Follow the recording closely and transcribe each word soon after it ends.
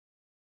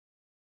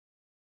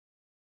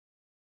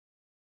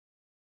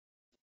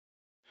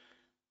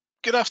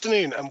Good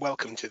afternoon and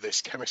welcome to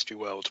this Chemistry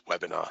World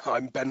webinar.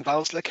 I'm Ben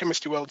Balsler,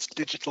 Chemistry World's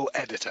digital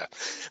editor.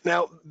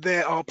 Now,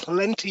 there are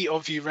plenty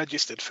of you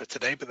registered for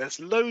today, but there's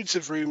loads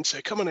of room, so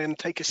come on in,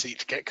 take a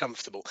seat, get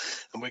comfortable,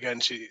 and we're going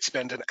to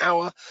spend an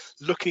hour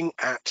looking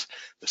at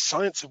the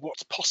science of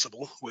what's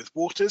possible with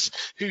Waters,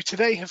 who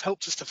today have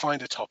helped us to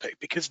find a topic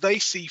because they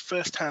see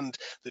firsthand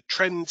the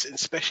trends in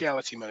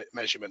speciality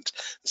measurement,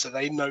 so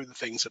they know the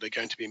things that are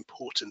going to be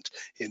important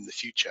in the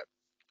future.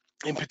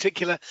 In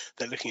particular,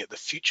 they're looking at the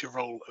future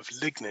role of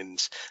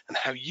lignins and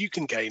how you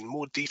can gain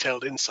more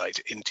detailed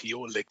insight into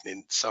your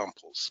lignin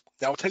samples.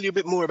 Now, I'll tell you a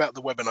bit more about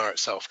the webinar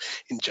itself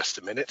in just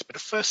a minute, but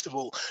first of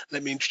all,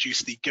 let me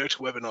introduce the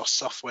GoToWebinar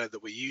software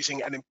that we're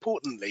using, and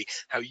importantly,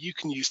 how you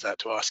can use that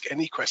to ask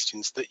any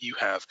questions that you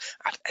have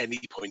at any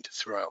point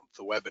throughout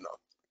the webinar.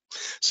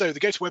 So the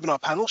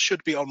GoToWebinar panel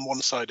should be on one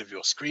side of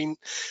your screen.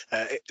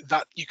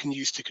 That you can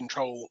use to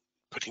control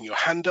putting your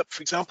hand up,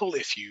 for example,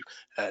 if you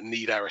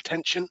need our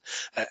attention.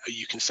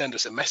 You can send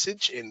us a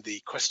message in the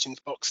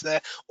questions box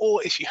there,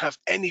 or if you have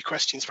any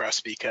questions for our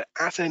speaker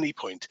at any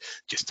point,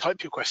 just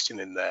type your question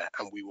in there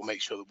and we will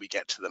make sure that we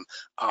get to them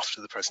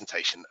after the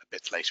presentation a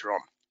bit later on.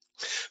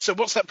 So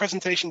what's that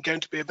presentation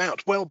going to be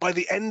about? Well, by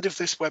the end of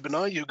this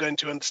webinar, you're going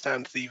to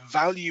understand the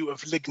value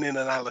of lignin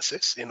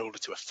analysis in order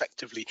to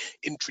effectively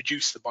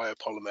introduce the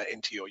biopolymer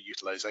into your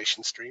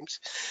utilization streams.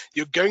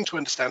 You're going to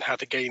understand how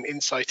to gain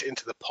insight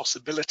into the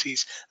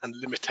possibilities and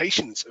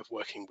limitations of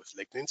working with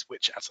lignins,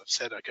 which, as I've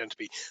said, are going to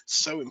be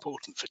so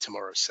important for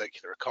tomorrow's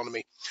circular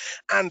economy,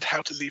 and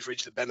how to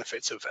leverage the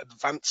benefits of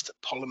advanced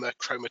polymer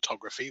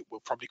chromatography,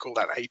 we'll probably call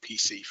that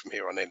APC from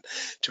here on in,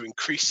 to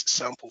increase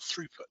sample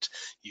throughput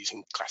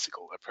using classical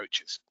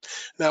approaches.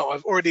 Now,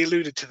 I've already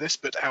alluded to this,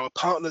 but our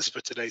partners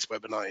for today's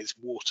webinar is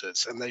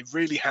Waters, and they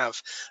really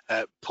have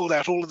pulled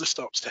out all of the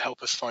stops to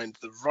help us find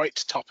the right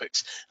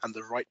topics and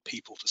the right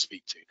people to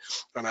speak to.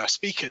 And our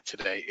speaker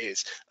today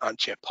is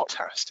Antje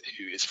Potthast,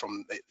 who is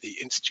from the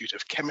Institute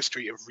of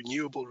Chemistry of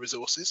Renewable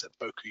Resources at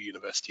Boku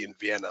University in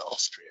Vienna,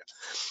 Austria.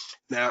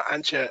 Now,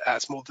 Antje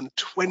has more than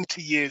 20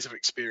 years of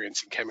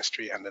experience in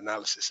chemistry and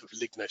analysis of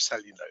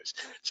lignocellulose,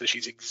 so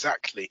she's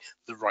exactly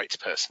the right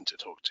person to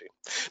talk to.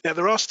 Now,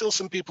 there are still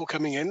some people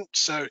coming in,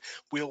 so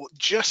we'll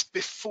just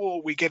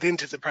before we get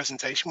into the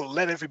presentation, we'll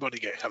let everybody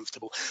get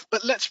comfortable,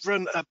 but let's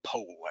run a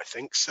poll, I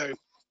think. So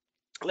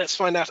let's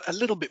find out a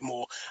little bit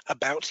more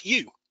about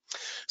you.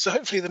 So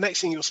hopefully the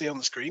next thing you'll see on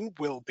the screen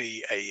will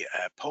be a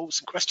poll with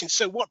some questions.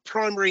 So what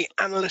primary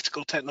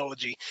analytical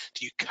technology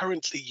do you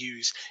currently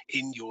use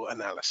in your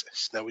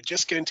analysis? Now we're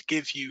just going to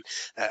give you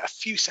a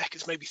few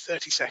seconds, maybe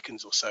 30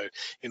 seconds or so,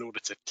 in order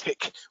to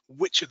tick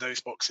which of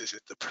those boxes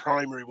is the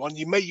primary one.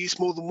 You may use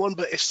more than one,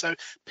 but if so,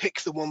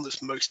 pick the one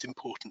that's most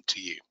important to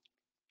you.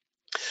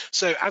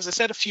 So as I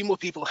said, a few more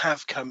people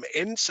have come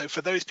in. So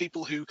for those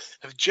people who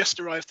have just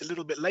arrived a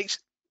little bit late,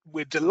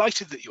 we're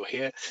delighted that you're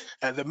here.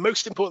 The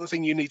most important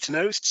thing you need to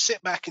know is to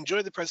sit back,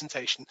 enjoy the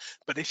presentation.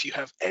 But if you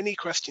have any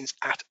questions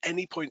at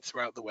any point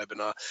throughout the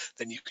webinar,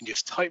 then you can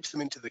just type them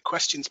into the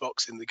questions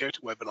box in the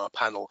GoToWebinar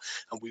panel,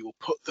 and we will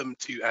put them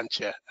to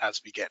Antje as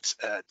we get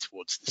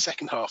towards the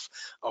second half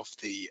of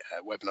the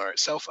webinar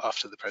itself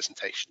after the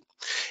presentation.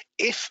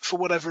 If for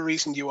whatever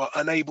reason you are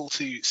unable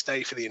to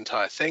stay for the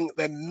entire thing,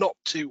 then not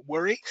to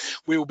worry.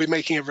 We will be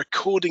making a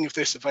recording of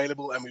this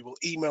available and we will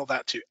email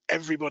that to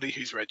everybody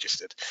who's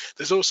registered.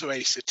 There's also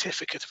a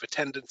certificate of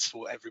attendance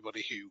for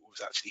everybody who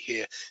was actually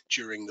here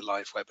during the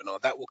live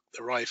webinar. That will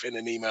arrive in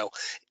an email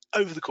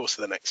over the course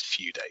of the next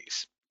few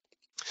days.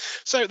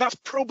 So that's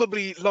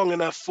probably long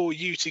enough for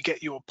you to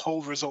get your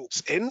poll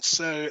results in.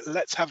 So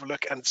let's have a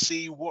look and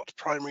see what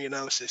primary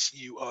analysis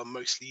you are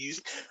mostly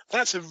using.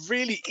 That's a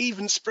really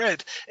even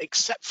spread,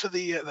 except for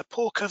the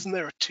poor cousin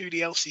there of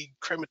 2D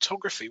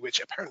chromatography,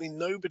 which apparently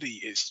nobody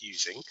is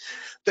using.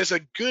 There's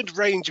a good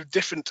range of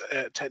different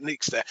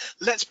techniques there.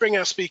 Let's bring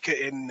our speaker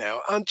in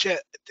now. Antje,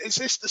 is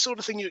this the sort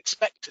of thing you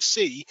expect to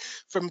see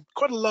from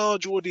quite a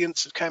large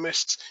audience of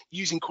chemists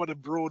using quite a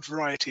broad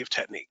variety of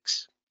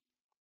techniques?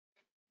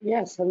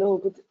 Yes, hello,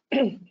 good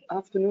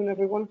afternoon,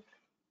 everyone.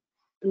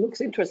 It looks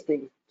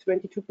interesting,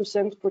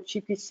 22% for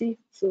GPC,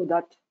 so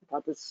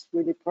that is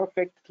really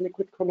perfect.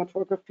 Liquid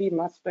chromatography,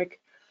 mass spec,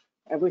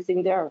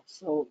 everything there.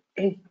 So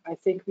I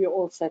think we're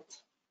all set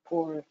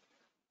for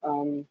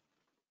the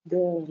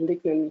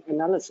lignin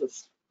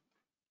analysis,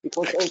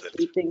 because Excellent. all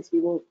three things we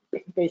will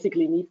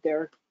basically need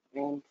there,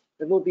 and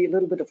there will be a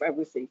little bit of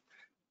everything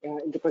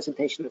in the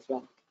presentation as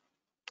well.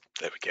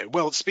 There we go.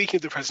 Well, speaking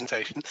of the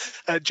presentation,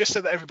 just so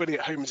that everybody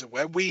at home is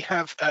aware, we've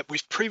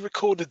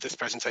pre-recorded this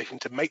presentation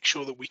to make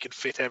sure that we could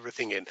fit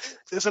everything in.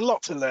 There's a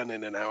lot to learn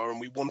in an hour,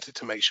 and we wanted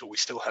to make sure we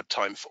still had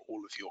time for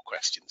all of your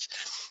questions.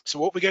 So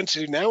what we're going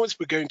to do now is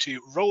we're going to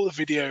roll a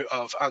video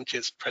of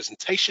Antje's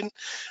presentation,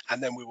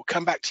 and then we will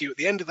come back to you at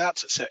the end of that.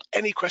 So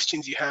any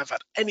questions you have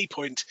at any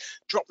point,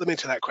 drop them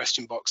into that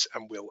question box,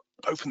 and we'll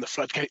open the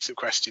floodgates of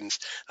questions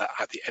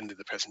at the end of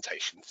the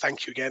presentation.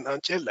 Thank you again,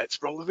 Antje. Let's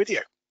roll the video.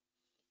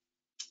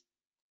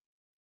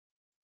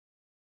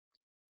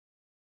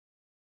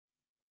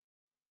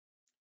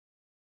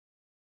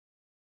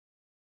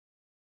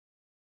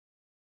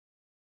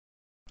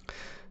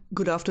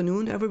 Good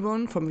afternoon,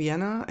 everyone from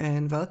Vienna,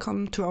 and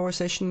welcome to our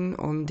session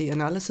on the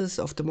analysis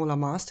of the molar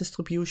mass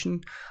distribution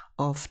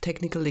of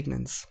technical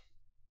lignins.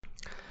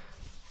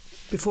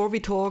 Before we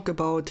talk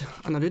about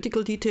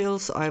analytical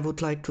details, I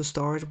would like to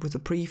start with a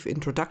brief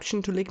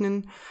introduction to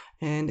lignin,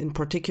 and in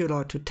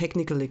particular to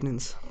technical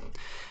lignins,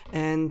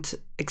 and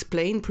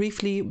explain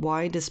briefly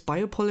why this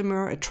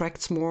biopolymer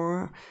attracts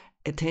more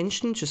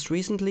attention just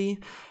recently,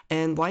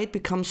 and why it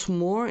becomes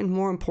more and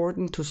more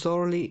important to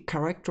thoroughly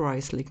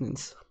characterize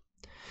lignins.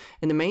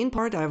 In the main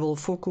part, I will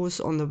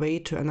focus on the way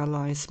to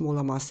analyze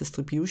molar mass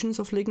distributions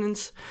of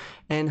lignins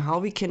and how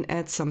we can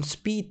add some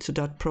speed to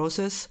that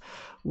process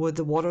with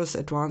the Waters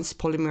Advanced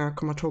Polymer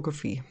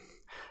Chromatography.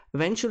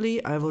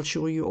 Eventually, I will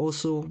show you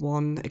also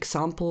one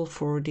example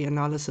for the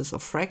analysis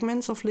of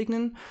fragments of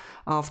lignin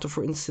after,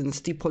 for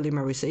instance,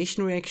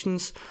 depolymerization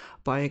reactions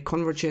by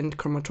convergent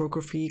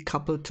chromatography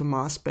coupled to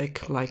mass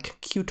spec like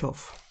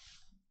QTof.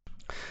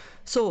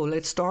 So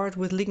let's start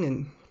with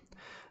lignin.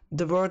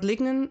 The word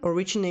lignin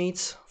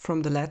originates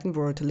from the Latin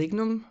word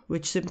lignum,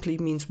 which simply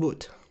means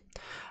wood.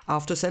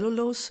 After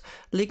cellulose,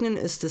 lignin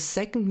is the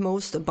second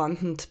most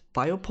abundant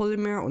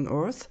biopolymer on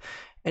Earth,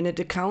 and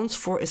it accounts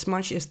for as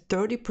much as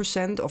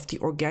 30% of the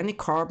organic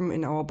carbon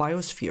in our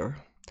biosphere.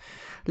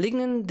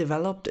 Lignin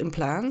developed in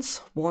plants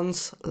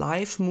once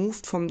life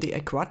moved from the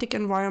aquatic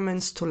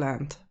environments to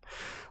land.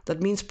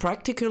 That means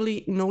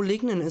practically no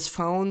lignin is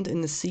found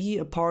in the sea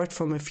apart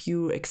from a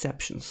few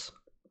exceptions.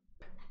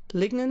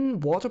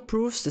 Lignin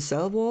waterproofs the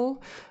cell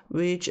wall,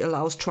 which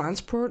allows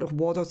transport of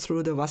water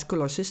through the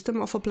vascular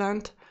system of a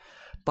plant,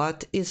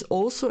 but is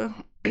also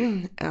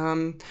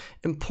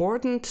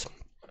important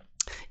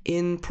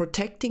in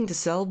protecting the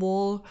cell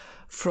wall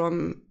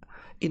from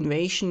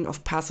invasion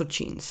of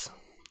pathogens.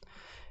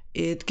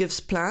 It gives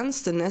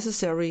plants the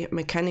necessary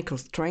mechanical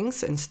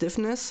strength and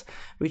stiffness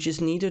which is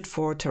needed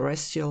for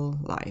terrestrial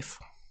life.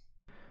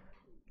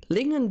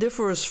 Lignin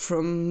differs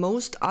from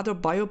most other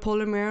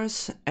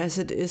biopolymers as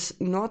it is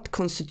not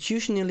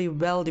constitutionally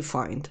well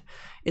defined.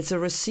 It's a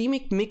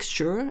racemic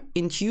mixture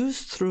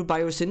induced through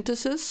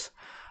biosynthesis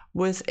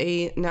with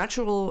a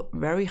natural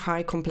very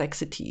high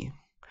complexity.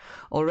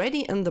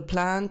 Already in the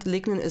plant,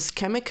 lignin is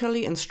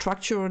chemically and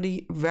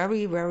structurally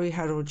very, very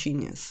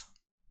heterogeneous.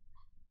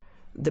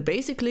 The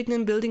basic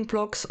lignin building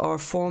blocks are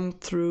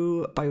formed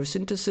through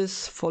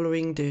biosynthesis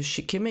following the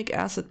shikimic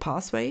acid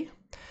pathway.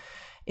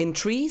 In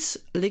trees,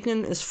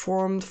 lignin is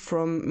formed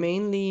from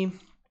mainly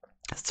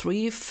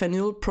 3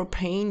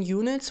 phenylpropane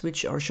units,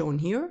 which are shown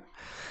here.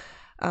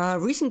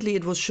 Recently,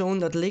 it was shown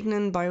that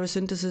lignin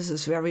biosynthesis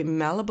is very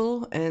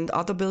malleable and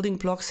other building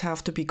blocks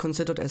have to be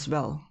considered as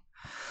well.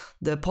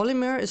 The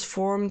polymer is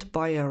formed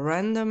by a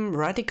random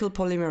radical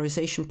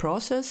polymerization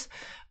process,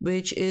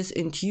 which is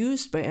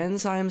induced by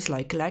enzymes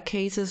like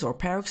lactases or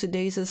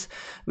peroxidases,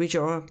 which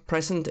are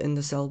present in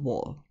the cell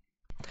wall.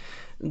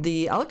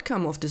 The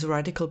outcome of this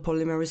radical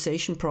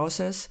polymerization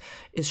process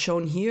is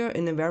shown here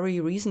in a very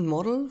recent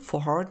model for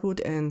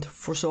hardwood and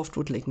for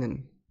softwood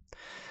lignin.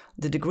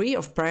 The degree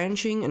of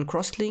branching and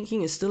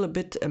cross-linking is still a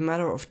bit a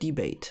matter of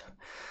debate.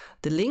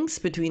 The links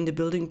between the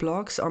building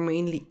blocks are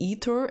mainly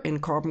ether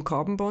and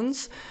carbon-carbon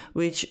bonds,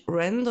 which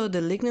render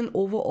the lignin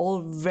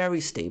overall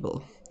very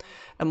stable.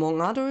 Among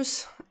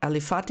others,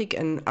 aliphatic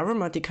and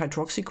aromatic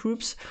hydroxy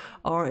groups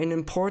are an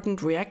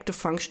important reactive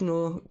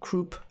functional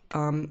group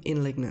in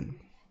lignin.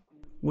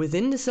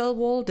 Within the cell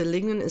wall, the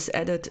lignin is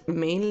added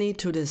mainly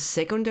to the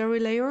secondary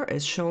layer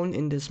as shown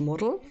in this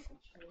model.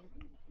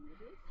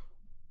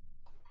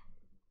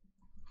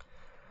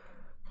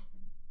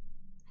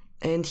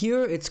 And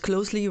here it's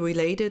closely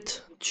related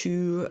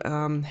to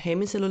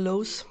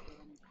hemicellulose,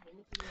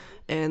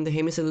 and the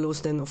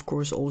hemicellulose then of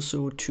course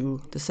also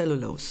to the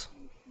cellulose.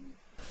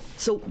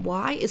 So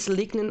why is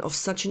lignin of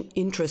such an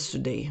interest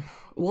today?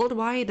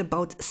 Worldwide,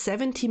 about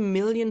 70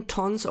 million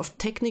tons of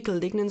technical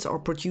lignins are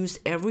produced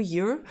every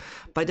year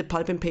by the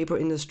pulp and paper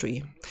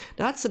industry.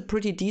 That's a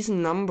pretty decent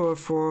number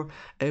for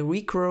a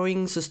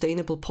regrowing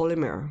sustainable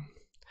polymer.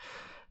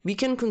 We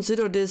can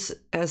consider this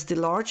as the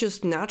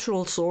largest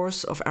natural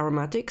source of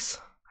aromatics,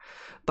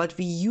 but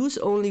we use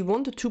only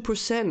 1 to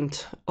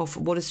 2% of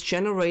what is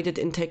generated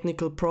in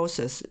technical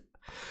process.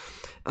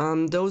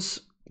 Those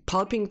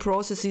pulping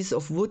processes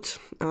of wood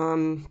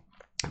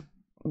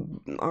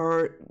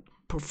are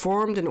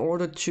performed in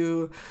order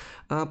to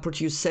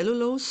produce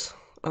cellulose,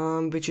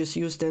 which is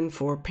used then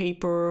for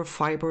paper,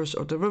 fibers,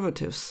 or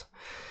derivatives.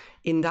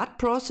 In that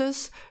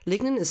process,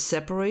 lignin is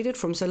separated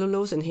from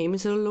cellulose and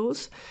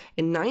hemicellulose,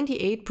 and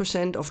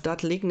 98% of that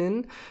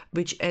lignin,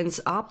 which ends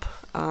up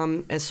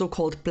as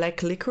so-called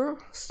black liquor,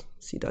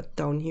 see that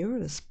down here,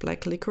 this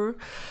black liquor,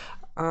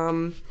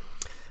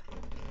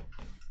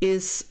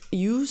 is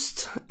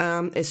used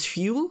as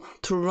fuel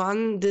to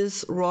run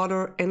this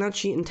rather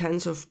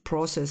energy-intensive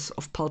process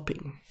of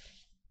pulping.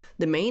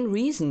 The main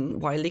reason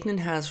why lignin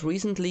has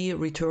recently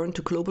returned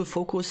to global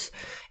focus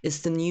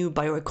is the new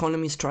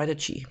bioeconomy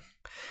strategy.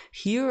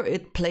 Here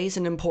it plays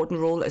an important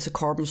role as a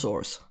carbon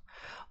source.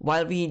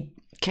 While we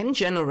can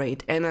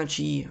generate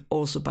energy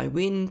also by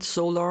wind,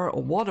 solar,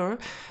 or water,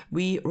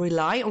 we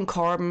rely on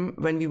carbon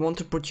when we want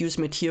to produce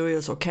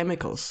materials or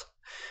chemicals.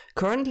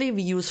 Currently,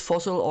 we use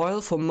fossil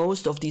oil for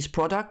most of these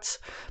products,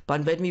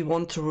 but when we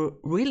want to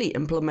really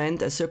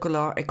implement a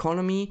circular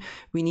economy,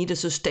 we need a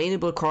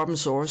sustainable carbon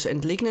source,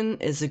 and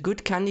lignin is a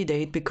good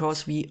candidate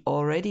because we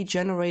already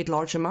generate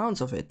large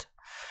amounts of it.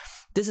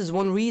 This is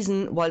one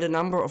reason why the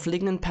number of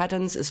lignin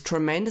patents is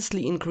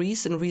tremendously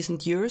increased in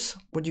recent years,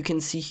 what you can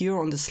see here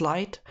on the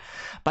slide.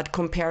 But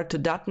compared to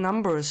that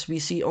numbers, we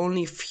see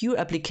only few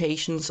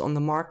applications on the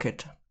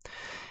market.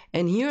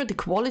 And here the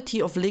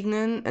quality of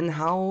lignin and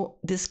how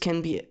this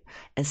can be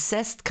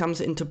assessed comes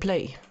into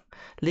play.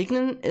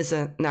 Lignin is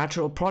a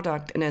natural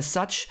product, and as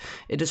such,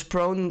 it is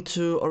prone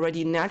to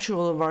already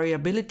natural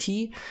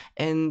variability,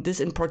 and this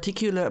in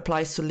particular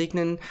applies to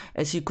lignin,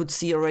 as you could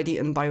see already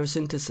in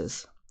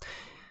biosynthesis.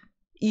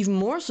 Even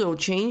more so,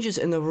 changes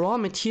in the raw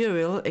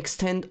material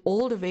extend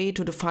all the way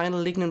to the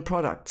final lignin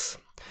products.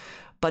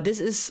 But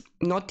this is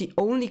not the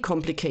only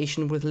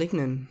complication with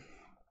lignin.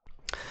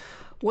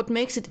 What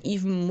makes it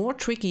even more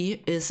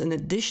tricky is an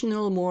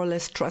additional, more or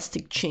less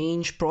drastic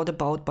change brought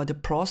about by the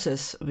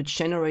process which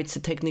generates the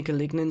technical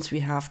lignins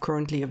we have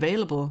currently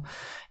available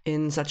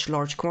in such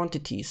large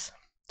quantities.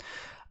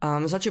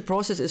 Such a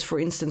process is, for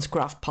instance,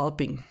 kraft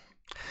pulping.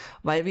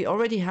 While we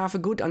already have a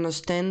good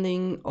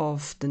understanding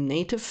of the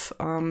native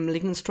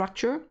lignin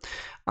structure,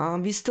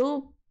 we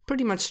still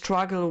pretty much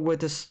struggle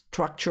with the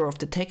structure of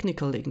the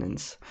technical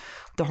lignins.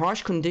 The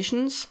harsh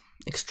conditions,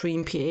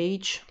 extreme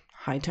pH,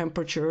 high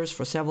temperatures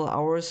for several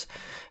hours,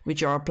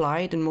 which are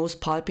applied in most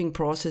pulping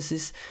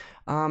processes,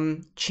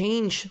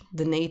 change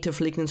the native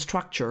lignin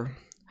structure.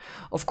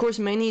 Of course,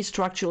 many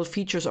structural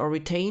features are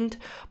retained,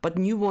 but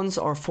new ones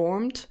are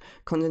formed,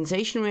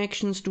 condensation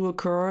reactions do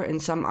occur,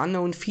 and some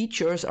unknown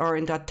features are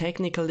in that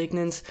technical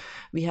lignins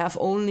we have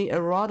only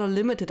a rather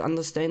limited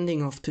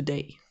understanding of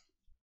today.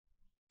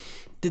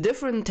 The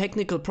different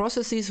technical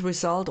processes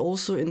result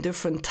also in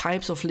different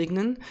types of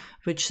lignin,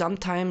 which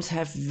sometimes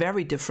have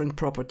very different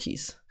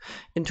properties.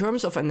 In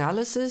terms of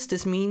analysis,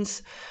 this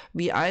means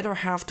we either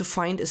have to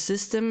find a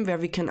system where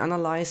we can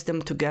analyze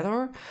them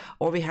together,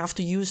 or we have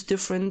to use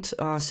different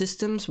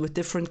systems with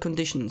different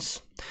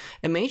conditions.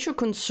 A major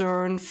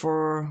concern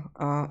for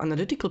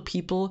analytical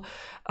people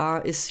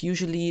is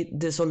usually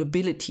the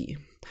solubility.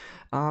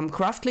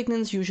 Kraft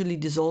lignins usually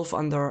dissolve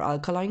under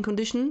alkaline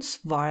conditions,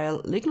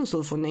 while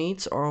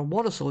lignosulfonates are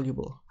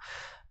water-soluble.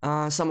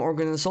 Some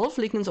organosolv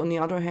lignins, on the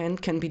other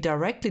hand, can be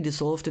directly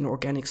dissolved in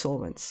organic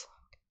solvents.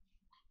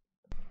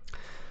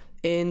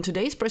 In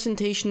today's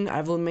presentation,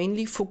 I will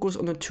mainly focus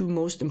on the two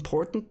most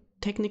important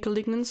technical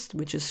lignins,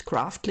 which is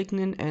kraft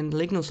lignin and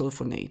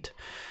lignosulfonate.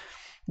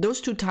 Those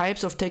two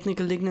types of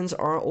technical lignins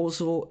are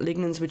also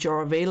lignins which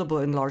are available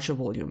in larger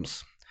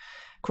volumes.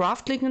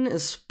 Kraft lignin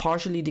is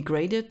partially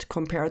degraded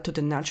compared to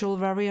the natural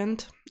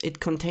variant. It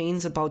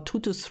contains about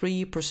 2 to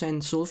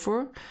 3%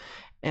 sulfur,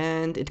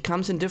 and it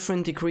comes in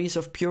different degrees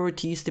of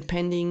purities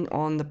depending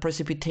on the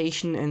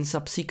precipitation and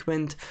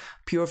subsequent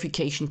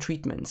purification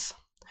treatments.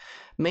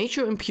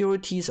 Major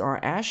impurities are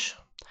ash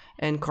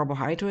and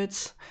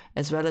carbohydrates,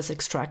 as well as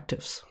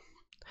extractives.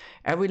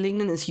 Every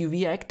lignin is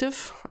UV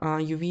active.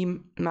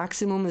 UV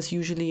maximum is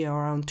usually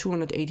around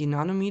 280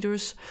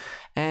 nanometers,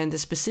 and the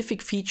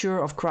specific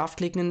feature of kraft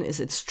lignin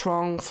is its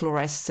strong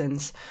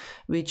fluorescence,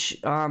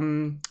 which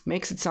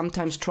makes it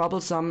sometimes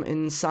troublesome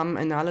in some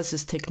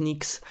analysis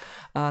techniques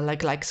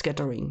like light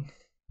scattering.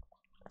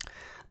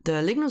 The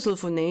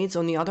lignosulfonates,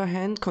 on the other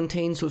hand,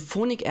 contain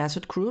sulfonic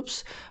acid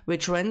groups,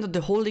 which render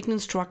the whole lignin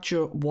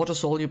structure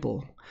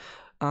water-soluble,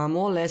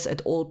 more or less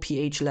at all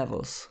pH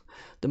levels.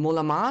 The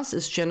molar mass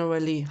is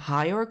generally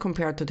higher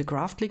compared to the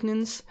kraft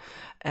lignins.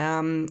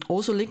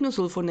 Also,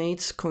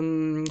 lignosulfonates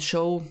can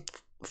show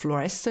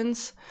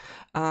fluorescence,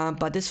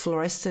 but this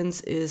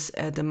fluorescence is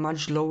at a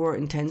much lower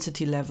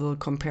intensity level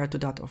compared to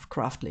that of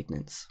kraft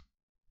lignins.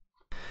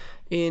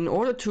 In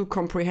order to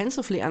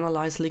comprehensively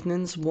analyze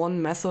lignins,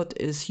 one method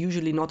is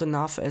usually not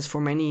enough, as for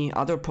many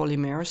other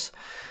polymers,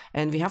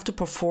 and we have to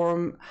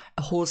perform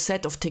a whole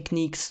set of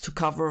techniques to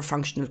cover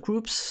functional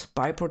groups,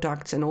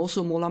 byproducts, and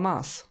also molar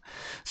mass.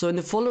 So in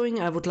the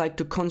following, I would like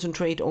to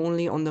concentrate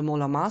only on the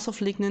molar mass of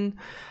lignin,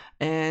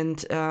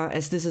 and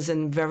as this is a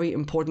very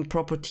important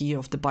property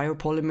of the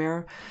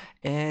biopolymer,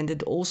 and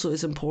it also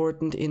is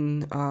important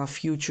in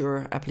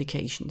future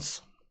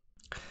applications.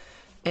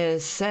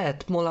 As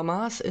said, molar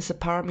mass is a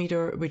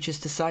parameter which is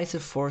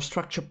decisive for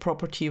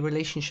structure-property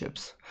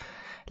relationships.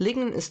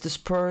 Lignin is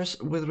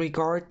dispersed with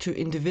regard to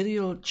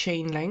individual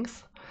chain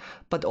length,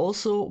 but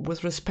also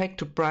with respect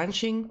to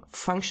branching,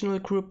 functional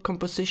group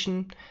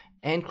composition,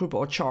 and group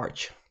or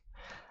charge.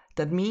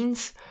 That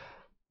means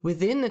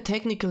within a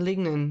technical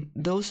lignin,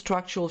 those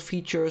structural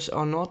features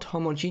are not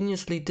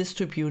homogeneously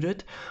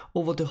distributed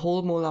over the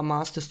whole molar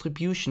mass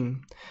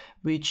distribution,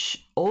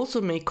 which also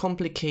may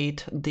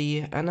complicate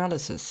the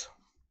analysis.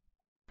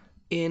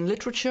 In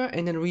literature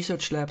and in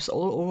research labs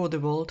all over the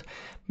world,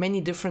 many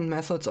different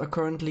methods are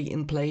currently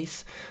in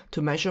place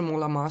to measure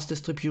molar mass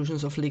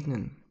distributions of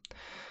lignin.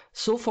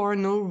 So far,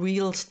 no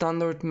real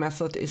standard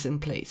method is in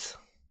place.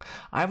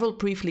 I will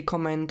briefly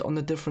comment on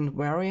the different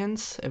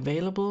variants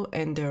available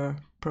and their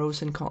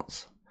pros and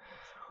cons.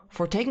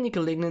 For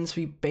technical lignins,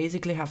 we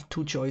basically have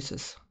two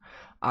choices.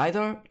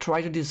 Either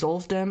try to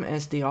dissolve them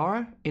as they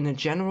are in a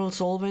general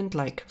solvent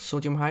like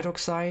sodium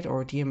hydroxide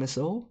or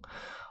DMSO,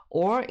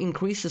 or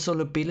increase the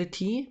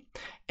solubility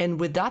and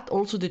with that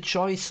also the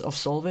choice of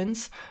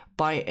solvents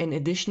by an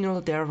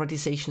additional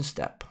derivatization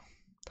step.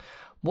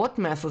 What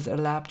method a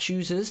lab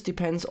chooses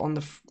depends on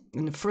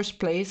in the first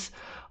place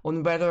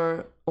on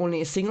whether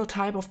only a single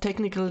type of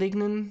technical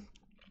lignin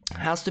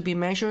has to be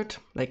measured,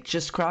 like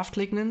just Kraft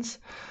lignins,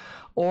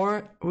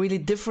 or really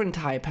different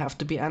type have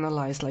to be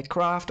analyzed, like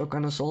Kraft,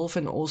 organosolv,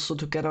 and also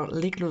together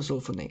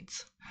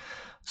lignosulfonates.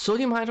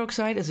 Sodium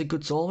hydroxide is a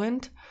good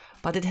solvent,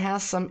 but it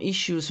has some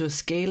issues with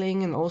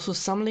scaling, and also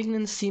some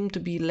lignins seem to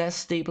be less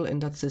stable in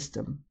that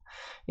system.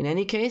 In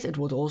any case, it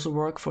would also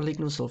work for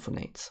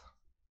lignosulfonates.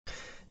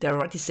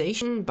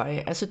 Derivatization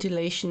by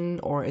acetylation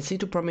or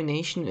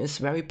acetopromination is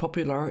very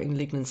popular in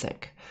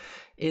Lignin-SEC.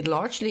 It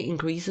largely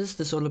increases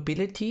the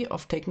solubility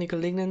of technical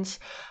lignins,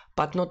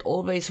 but not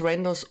always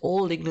renders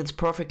all lignins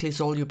perfectly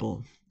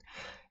soluble.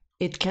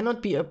 It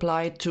cannot be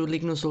applied to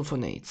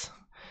lignosulfonates.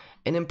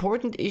 An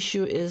important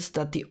issue is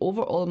that the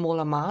overall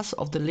molar mass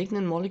of the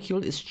lignin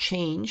molecule is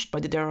changed by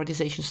the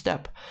derivatization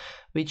step,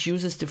 which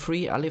uses the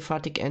free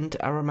aliphatic and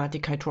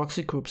aromatic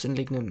hydroxy groups in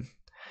lignin.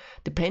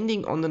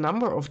 Depending on the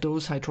number of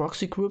those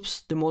hydroxy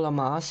groups, the molar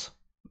mass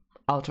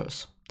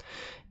alters.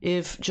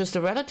 If just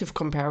a relative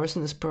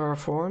comparison is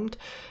performed,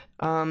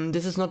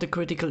 this is not a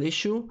critical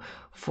issue.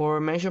 For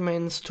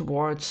measurements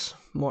towards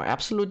more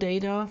absolute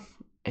data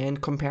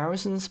and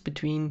comparisons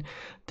between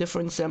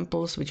different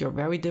samples which are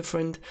very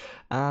different,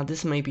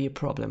 this may be a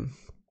problem.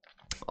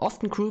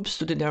 Often groups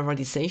do the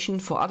derivatization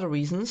for other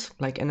reasons,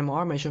 like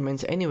NMR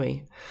measurements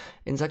anyway.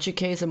 In such a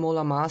case, a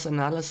molar mass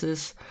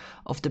analysis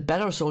of the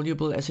better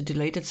soluble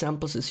acetylated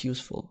samples is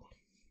useful.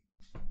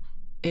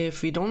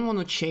 If we don't want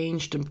to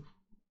change the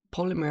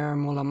polymer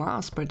molar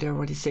mass by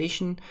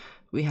derivatization,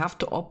 we have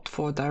to opt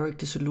for direct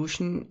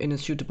dissolution in a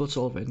suitable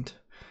solvent.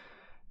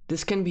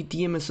 This can be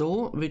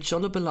DMSO, which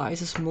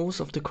solubilizes most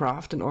of the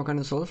Kraft and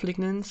organosolv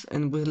lignins,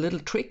 and with a little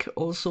trick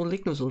also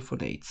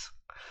lignosulfonates.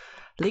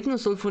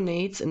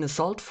 Lignosulfonates in the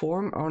salt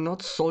form are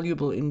not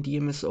soluble in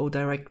DMSO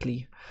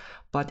directly,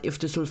 but if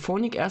the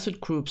sulfonic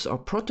acid groups are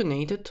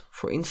protonated,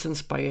 for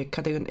instance by a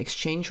cation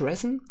exchange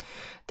resin,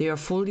 they are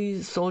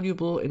fully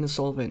soluble in a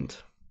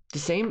solvent. The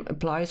same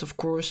applies of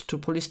course to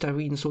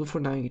polystyrene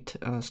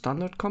sulfonate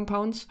standard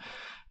compounds,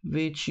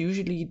 which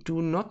usually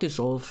do not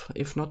dissolve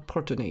if not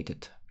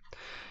protonated.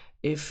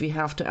 If we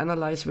have to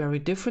analyze very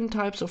different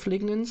types of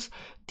lignins,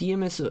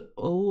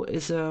 DMSO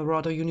is a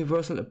rather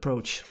universal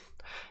approach.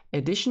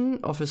 Addition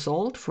of a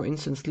salt, for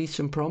instance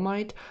lithium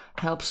bromide,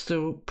 helps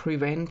to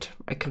prevent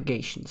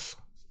aggregations.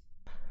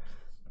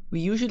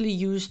 We usually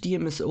use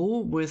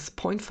DMSO with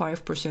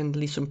 0.5%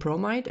 lithium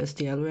bromide as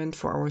the diluent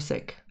for our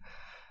SEC.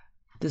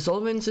 The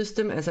solvent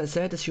system, as I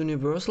said, is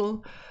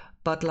universal,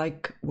 but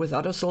like with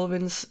other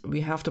solvents, we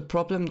have the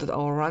problem that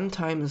our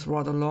runtime is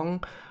rather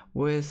long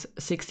with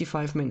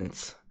 65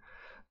 minutes.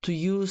 To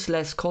use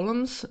less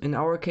columns, in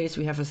our case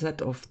we have a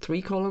set of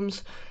 3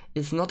 columns,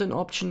 is not an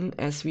option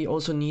as we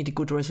also need a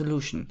good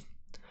resolution.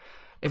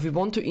 If we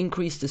want to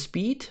increase the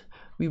speed,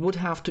 we would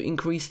have to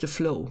increase the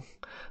flow,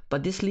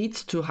 but this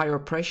leads to higher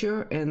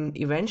pressure and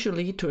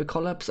eventually to a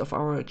collapse of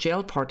our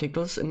gel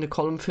particles in the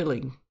column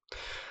filling.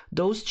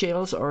 Those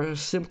gels are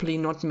simply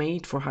not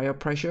made for higher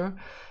pressure,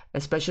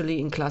 especially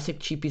in classic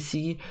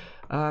GPC.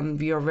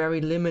 We are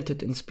very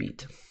limited in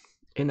speed.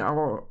 In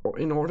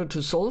order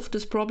to solve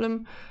this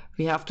problem,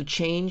 we have to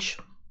change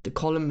the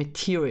column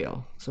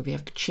material. So we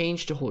have to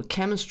change the whole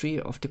chemistry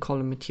of the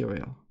column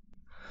material.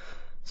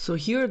 So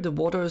here the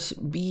Waters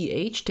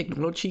BEH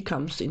technology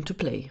comes into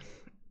play.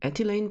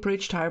 Ethylene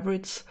bridged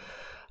hybrids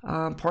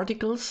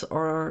particles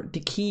are the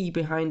key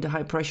behind the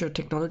high pressure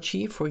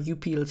technology for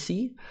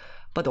UPLC,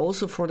 but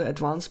also for the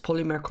Advanced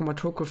Polymer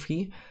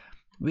Chromatography,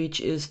 which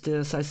is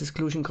the size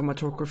exclusion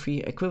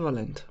chromatography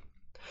equivalent.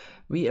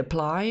 We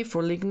apply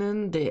for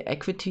lignin the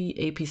equity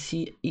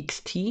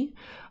APC-XT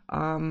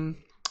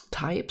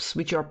types,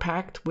 which are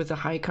packed with a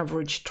high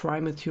coverage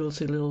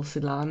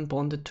trimethylsilyl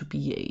bonded to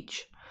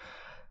BEH.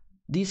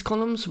 These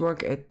columns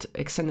work at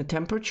extended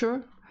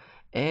temperature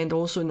and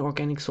also in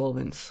organic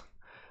solvents.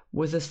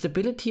 With a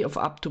stability of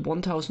up to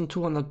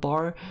 1200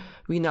 bar,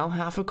 we now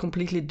have a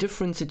completely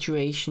different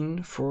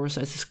situation for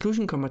size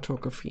exclusion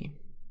chromatography.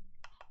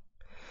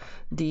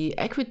 The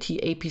equity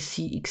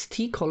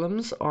APC-XT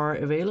columns are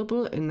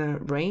available in a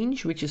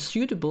range which is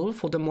suitable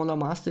for the molar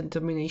mass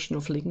determination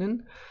of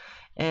lignin,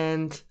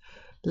 and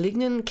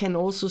lignin can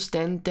also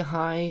stand the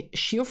high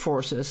shear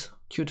forces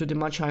due to the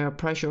much higher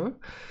pressure,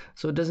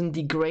 so it doesn't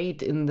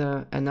degrade in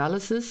the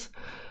analysis,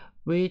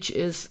 which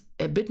is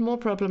a bit more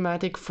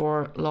problematic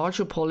for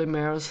larger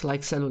polymers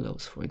like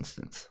cellulose, for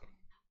instance.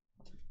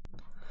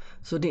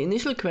 So the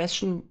initial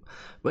question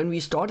when we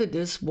started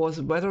this was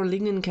whether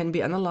lignin can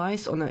be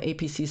analyzed on an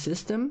APC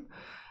system,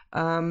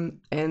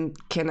 and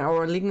can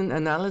our lignin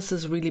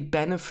analysis really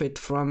benefit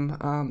from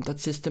that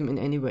system in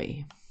any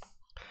way?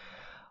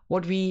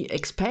 What we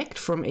expect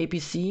from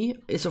APC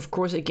is of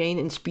course a gain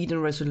in speed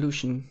and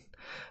resolution,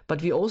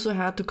 but we also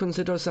had to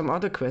consider some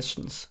other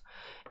questions.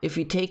 If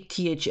we take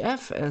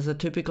THF as a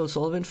typical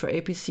solvent for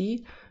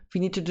APC, we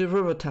need to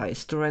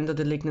derivatize to render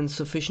the lignins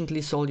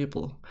sufficiently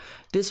soluble.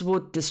 This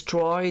would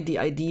destroy the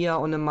idea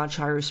on a much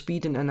higher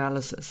speed in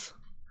analysis.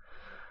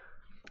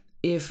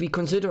 If we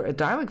consider a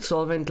direct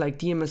solvent like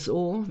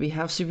DMSO, we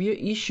have severe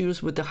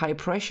issues with the high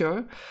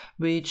pressure,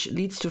 which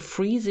leads to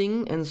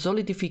freezing and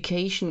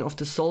solidification of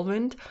the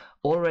solvent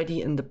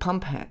already in the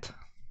pump head.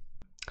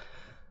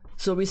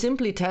 So we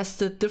simply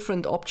tested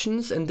different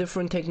options and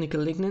different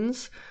technical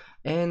lignins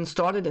and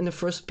started in the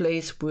first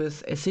place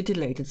with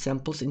acetylated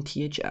samples in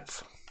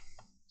THF.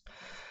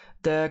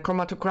 The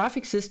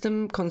chromatographic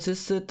system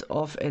consisted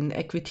of an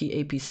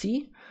equity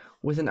APC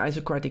with an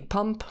isocratic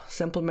pump,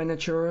 sample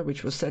manager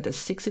which was set at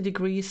 60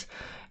 degrees,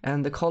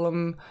 and the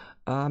column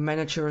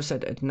manager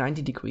set at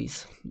 90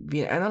 degrees.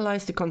 We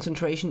analyzed the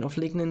concentration of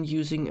lignin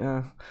using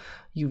a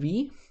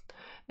UV,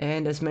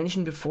 and as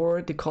mentioned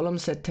before, the column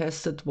set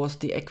tested was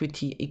the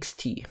equity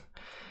XT.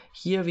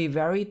 Here we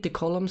varied the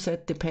column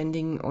set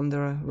depending on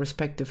the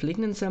respective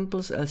lignin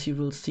samples, as you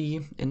will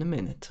see in a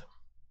minute.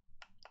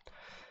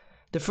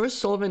 The first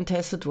solvent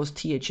tested was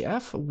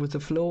THF with a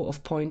flow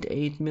of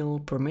 0.8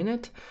 ml per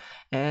minute,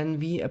 and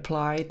we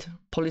applied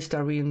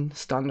polystyrene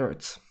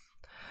standards.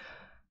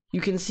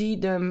 You can see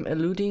them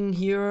eluting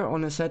here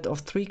on a set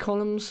of 3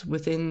 columns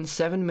within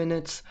 7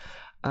 minutes,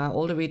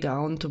 all the way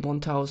down to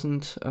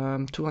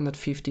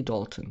 1250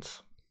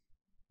 Daltons.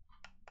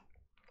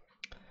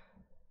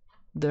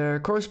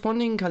 The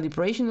corresponding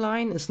calibration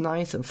line is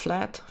nice and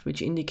flat,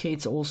 which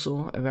indicates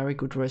also a very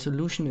good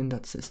resolution in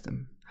that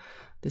system.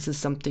 This is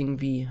something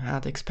we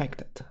had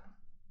expected.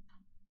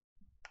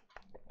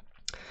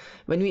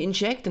 When we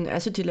inject an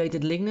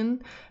acetylated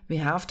lignin, we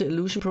have the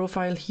elution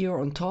profile here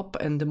on top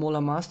and the molar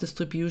mass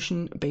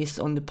distribution based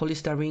on the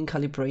polystyrene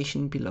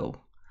calibration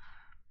below.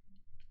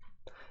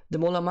 The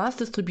molar mass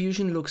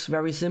distribution looks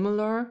very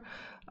similar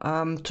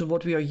to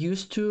what we are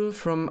used to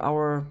from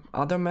our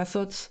other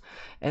methods,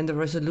 and the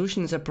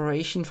resolution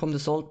separation from the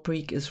salt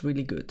peak is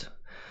really good.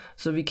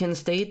 So we can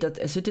state that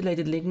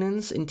acetylated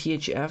lignins in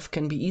THF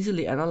can be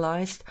easily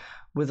analyzed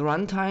with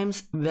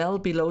runtimes well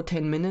below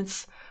 10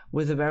 minutes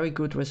with a very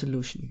good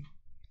resolution.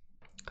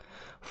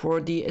 For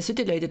the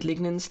acetylated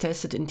lignins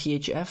tested in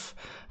THF,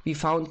 we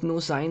found no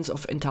signs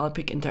of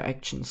enthalpic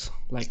interactions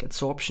like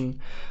adsorption,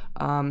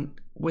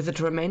 with a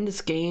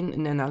tremendous gain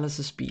in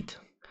analysis speed.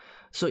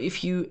 So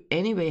if you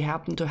anyway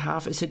happen to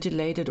have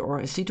acetylated or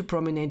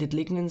acetoprominated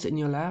lignins in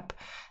your lab,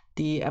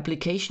 the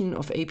application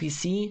of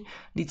APC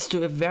leads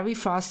to a very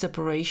fast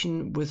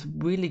separation with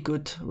really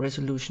good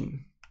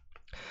resolution.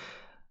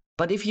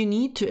 But if you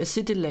need to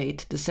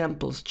acetylate the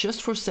samples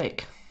just for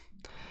sec,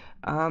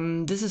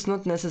 this is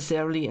not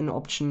necessarily an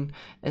option,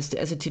 as the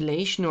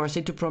acetylation or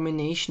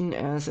acetopromination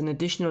as an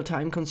additional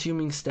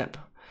time-consuming step.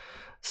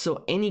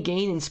 So any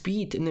gain in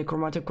speed in the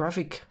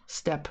chromatographic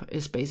step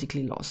is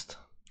basically lost.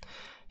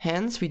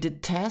 Hence, we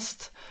did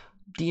test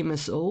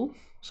DMSO,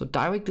 so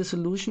direct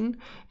dissolution,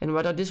 and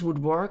whether this would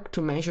work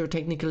to measure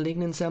technical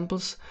lignin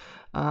samples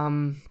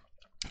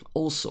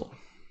also.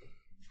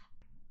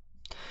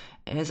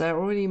 As I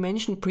already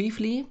mentioned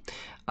briefly,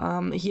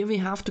 here we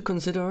have to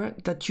consider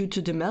that due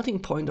to the melting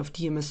point of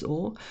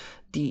DMSO,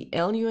 the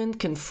eluent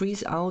can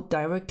freeze out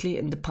directly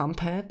in the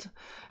pump head,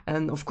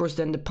 and of course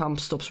then the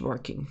pump stops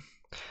working.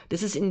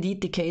 This is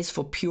indeed the case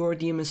for pure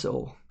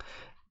DMSO.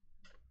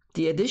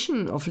 The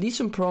addition of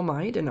lithium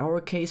bromide, in our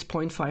case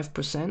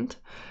 0.5%,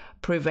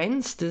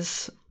 prevents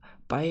this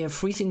by a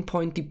freezing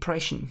point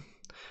depression.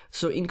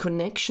 So in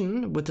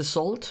connection with the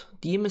salt,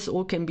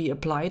 DMSO can be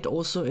applied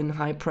also in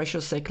high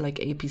pressure sec like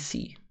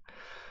APC.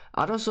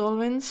 Other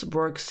solvents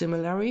work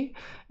similarly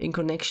in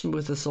connection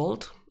with the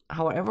salt.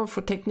 However,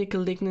 for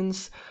technical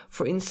lignins,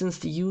 for instance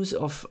the use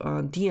of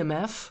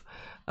DMF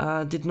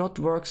did not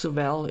work so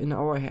well in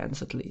our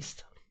hands at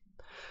least.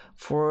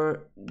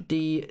 For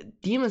the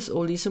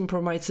DMSO lithium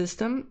bromide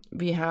system,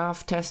 we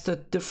have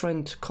tested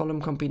different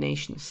column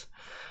combinations.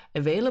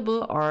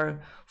 Available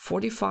are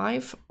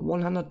 45,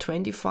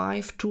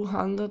 125,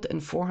 200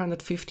 and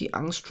 450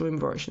 angstrom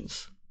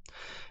versions.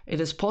 It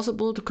is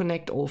possible to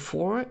connect all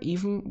 4,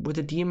 even with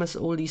the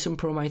DMSO lithium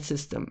bromide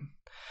system.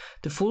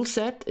 The full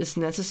set is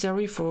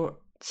necessary for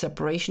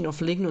separation of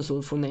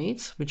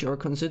lignosulfonates, which are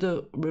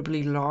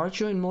considerably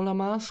larger in molar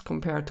mass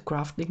compared to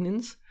kraft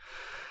lignins.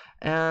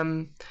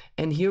 And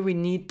here we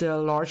need the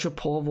larger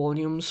pore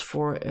volumes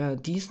for a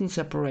decent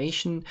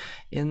separation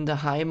in the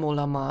high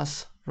molar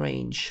mass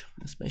range,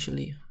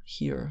 especially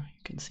here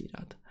you can see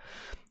that.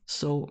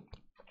 So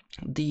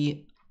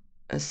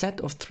a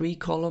set of 3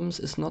 columns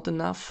is not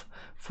enough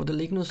for the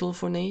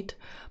lignosulfonate,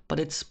 but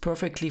it's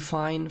perfectly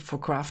fine for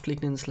kraft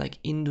lignins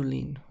like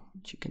inulin,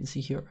 which you can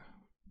see here.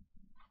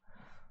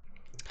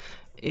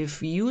 If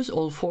we use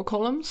all 4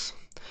 columns,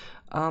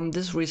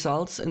 this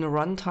results in a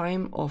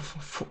runtime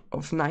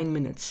of 9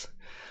 minutes.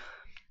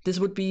 This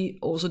would be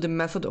also the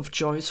method of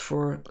choice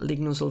for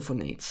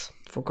lignosulfonates.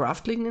 For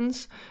graft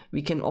lignins,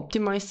 we can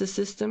optimize the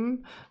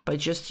system by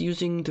just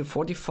using the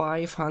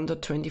 45,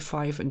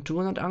 125 and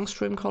 200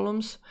 angstrom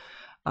columns,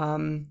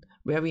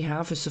 where we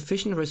have a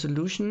sufficient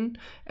resolution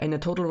and a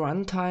total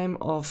runtime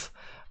of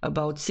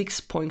about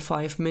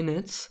 6.5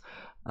 minutes.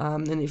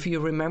 And if you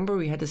remember,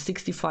 we had a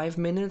 65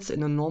 minutes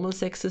in a normal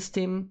SEC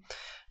system.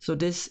 So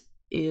this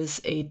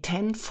is a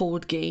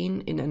 10-fold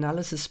gain in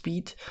analysis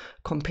speed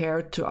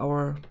compared to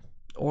our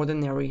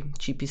ordinary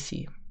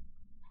GPC.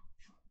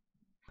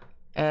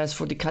 As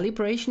for the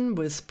calibration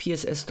with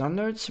PSS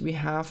standards, we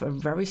have a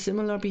very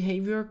similar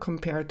behavior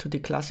compared to the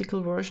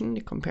classical version,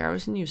 the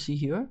comparison you see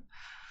here.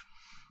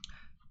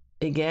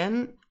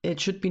 Again, it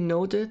should be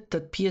noted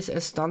that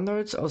PSS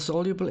standards are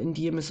soluble in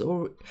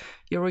DMSO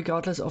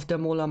irregardless of their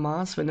molar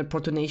mass when a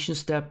protonation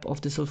step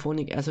of the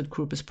sulfonic acid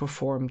group is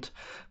performed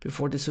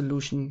before the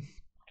solution.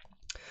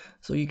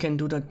 So you can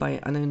do that by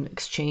anion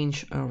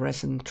exchange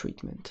resin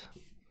treatment.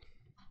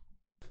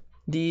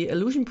 The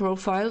elution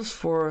profiles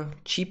for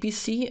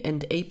GPC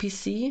and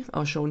APC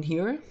are shown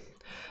here.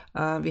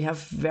 We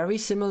have very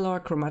similar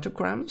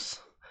chromatograms.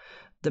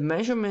 The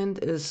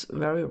measurement is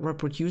very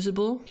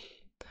reproducible.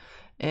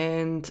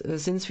 And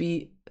since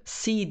we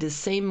see the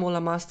same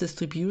molar mass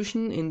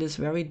distribution in these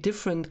very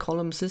different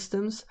column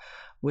systems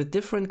with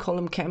different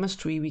column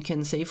chemistry, we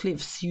can safely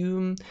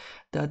assume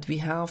that we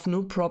have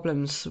no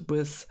problems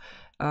with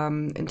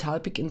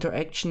enthalpic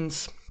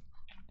interactions,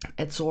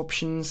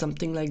 adsorption,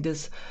 something like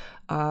this,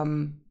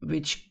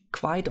 which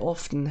quite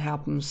often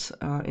happens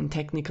in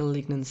technical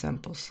lignin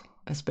samples,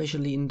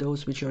 especially in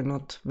those which are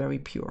not very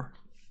pure.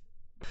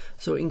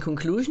 So in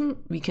conclusion,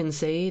 we can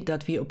say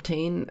that we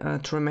obtain a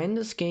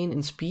tremendous gain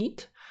in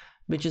speed,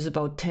 which is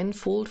about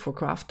 10-fold for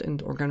graft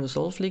and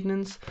organosolv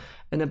lignins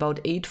and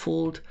about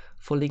 8-fold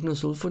for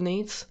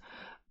lignosulfonates.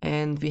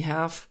 And we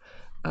have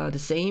the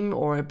same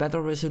or a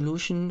better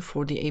resolution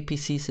for the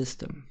APC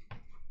system.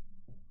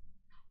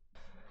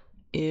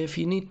 If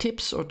you need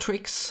tips or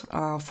tricks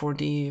for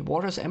the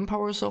Waters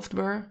Mpower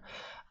software,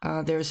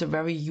 there is a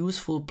very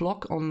useful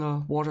blog on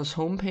the Waters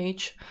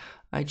homepage.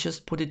 I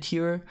just put it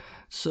here,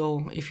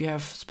 so if you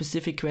have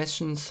specific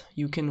questions,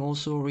 you can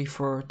also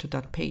refer to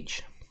that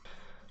page.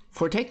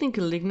 For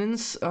technical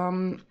lignins,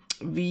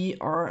 we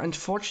are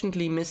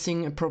unfortunately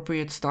missing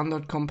appropriate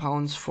standard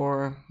compounds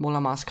for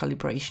molar mass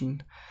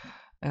calibration.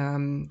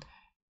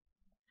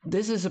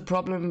 This is a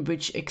problem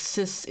which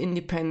exists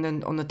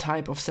independent on the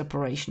type of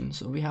separation.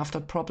 So we have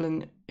that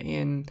problem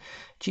in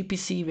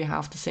GPC, we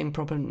have the same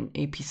problem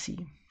in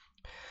APC.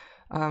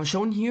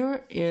 Shown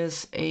here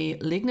is a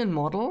lignin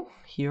model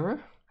here,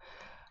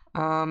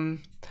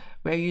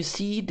 where you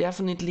see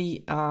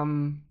definitely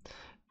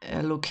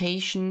a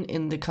location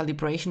in the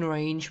calibration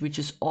range which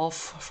is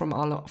off from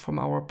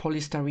our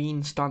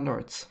polystyrene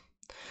standards.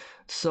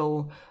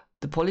 So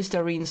the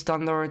polystyrene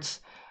standards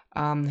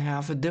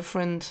have a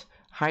different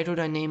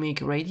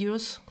hydrodynamic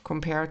radius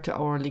compared to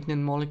our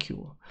lignin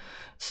molecule.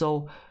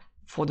 So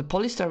for the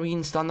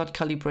polystyrene standard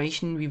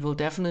calibration, we will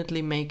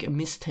definitely make a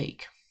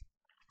mistake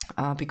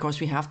because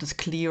we have this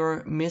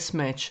clear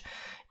mismatch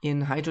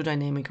in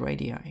hydrodynamic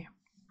radii.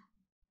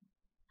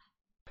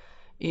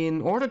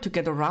 In order to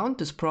get around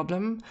this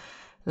problem,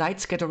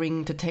 light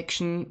scattering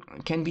detection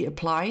can be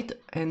applied,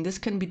 and this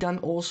can be done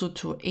also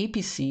to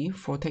APC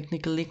for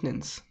technical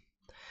lignins.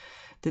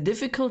 The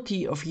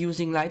difficulty of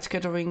using light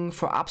scattering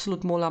for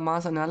absolute molar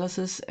mass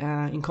analysis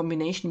in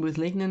combination with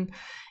lignin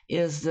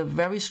is the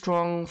very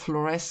strong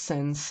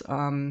fluorescence,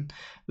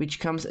 which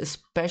comes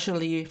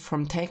especially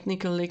from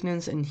technical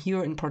lignins, and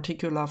here in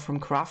particular from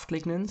graft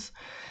lignins.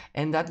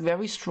 And that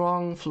very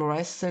strong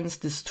fluorescence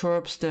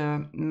disturbs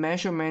the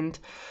measurement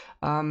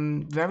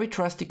very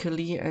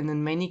drastically, and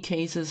in many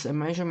cases a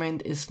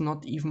measurement is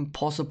not even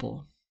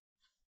possible.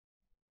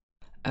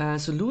 A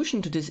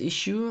solution to this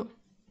issue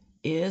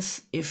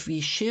is if we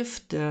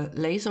shift the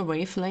laser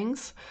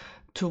wavelength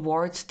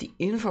towards the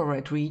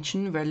infrared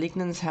region where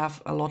lignins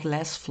have a lot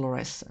less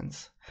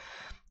fluorescence.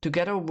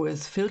 Together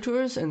with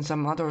filters and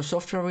some other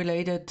software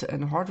related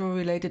and hardware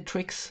related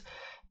tricks,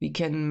 we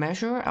can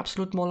measure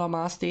absolute molar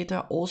mass data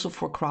also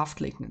for graft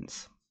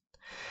lignins.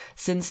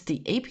 Since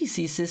the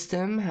APC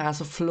system has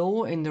a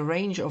flow in the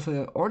range of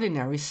an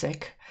ordinary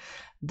SEC,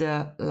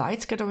 the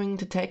light scattering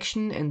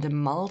detection and the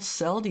MALS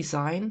cell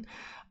design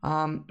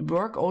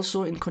work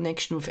also in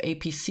connection with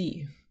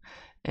APC.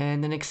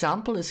 And an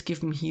example is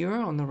given here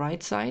on the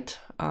right side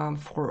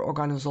for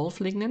organosolv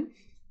lignin.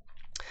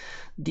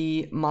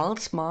 The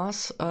MALS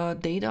mass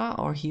data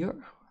are here,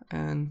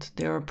 and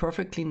they are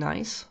perfectly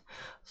nice.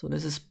 So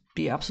this is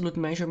the absolute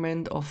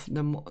measurement of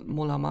the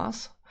molar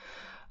mass.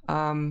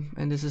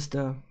 And this is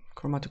the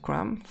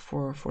chromatogram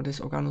for this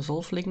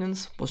organosolv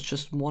lignins. It was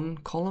just one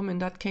column in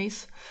that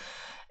case.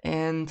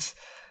 And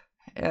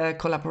a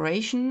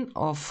collaboration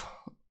of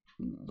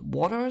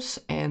Waters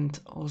and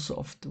also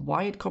of the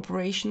Wyatt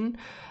Corporation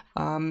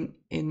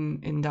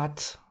in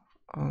that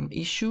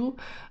issue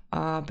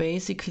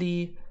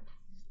basically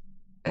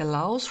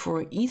allows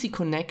for easy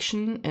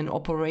connection and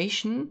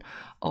operation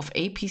of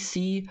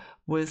APC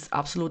with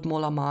absolute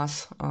molar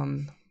mass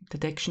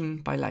detection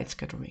by light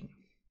scattering.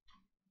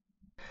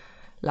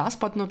 Last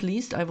but not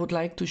least, I would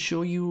like to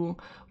show you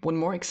one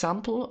more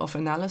example of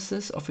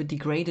analysis of a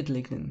degraded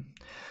lignin.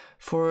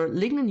 For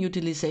lignin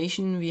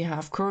utilization, we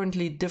have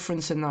currently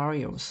different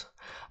scenarios.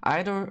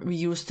 Either we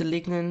use the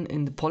lignin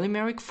in the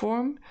polymeric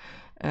form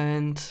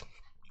and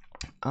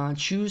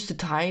choose the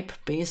type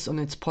based on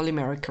its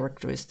polymeric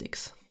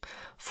characteristics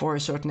for a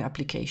certain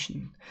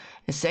application.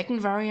 A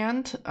second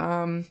variant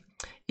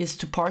is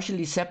to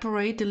partially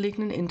separate the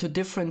lignin into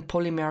different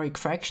polymeric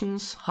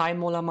fractions, high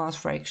molar mass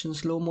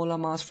fractions, low molar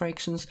mass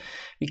fractions.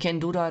 We can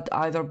do that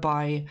either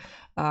by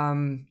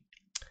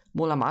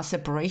molar mass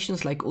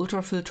separations like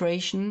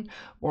ultrafiltration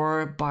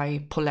or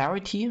by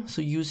polarity,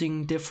 so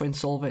using different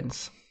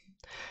solvents.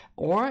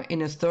 Or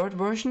in a third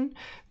version,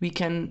 we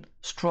can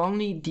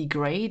strongly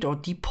degrade or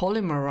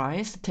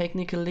depolymerize the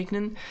technical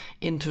lignin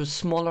into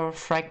smaller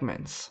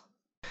fragments.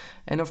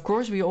 And of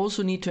course, we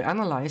also need to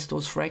analyze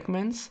those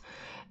fragments.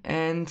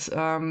 And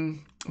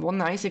one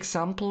nice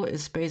example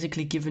is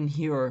basically given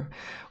here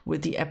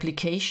with the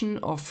application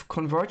of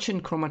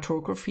convergent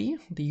chromatography,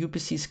 the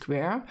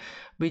UPC2,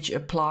 which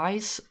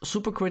applies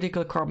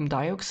supercritical carbon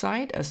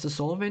dioxide as the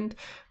solvent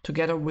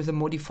together with a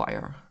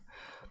modifier.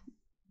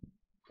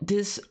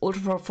 This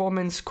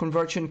ultra-performance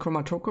convergent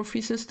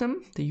chromatography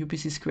system, the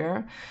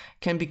UPC2,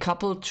 can be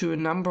coupled to a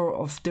number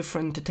of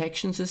different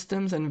detection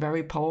systems, and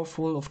very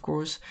powerful, of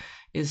course,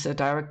 is a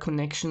direct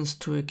connections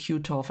to a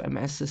QTof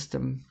MS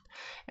system.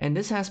 And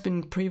this has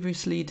been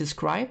previously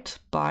described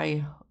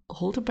by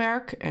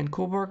Hulteberg and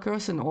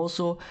co-workers, and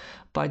also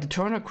by the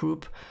Turner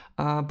Group.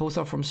 Both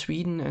are from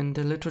Sweden, and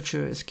the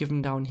literature is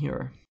given down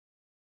here.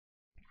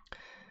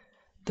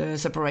 The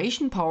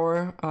separation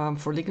power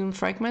for lignin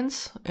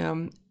fragments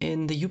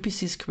in the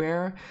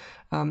UPC2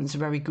 is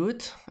very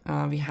good.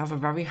 We have a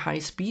very high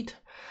speed,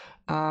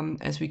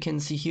 as we can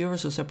see here,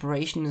 so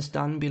separation is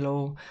done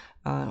below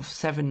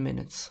 7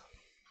 minutes.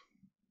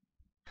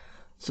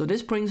 So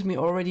this brings me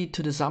already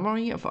to the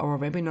summary of our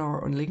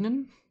webinar on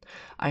lignin.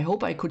 I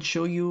hope I could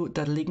show you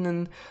that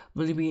lignin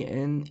will be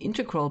an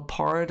integral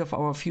part of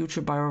our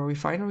future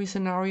biorefinery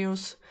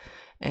scenarios,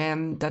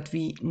 and that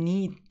we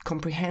need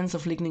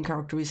comprehensive lignin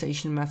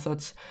characterization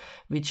methods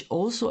which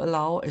also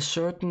allow a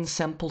certain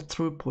sample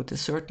throughput, a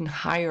certain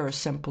higher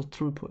sample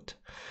throughput.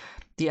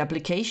 The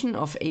application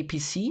of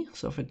APC,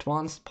 so of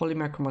Advanced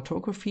Polymer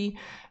Chromatography,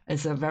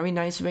 is a very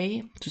nice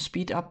way to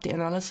speed up the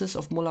analysis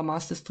of molar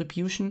mass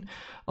distribution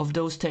of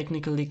those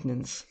technical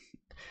lignins.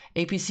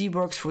 APC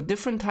works for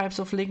different types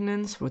of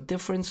lignins with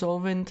different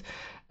solvent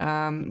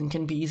and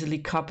can be easily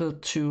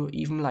coupled to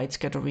even light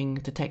scattering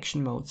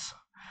detection modes.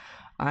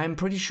 I'm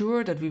pretty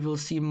sure that we will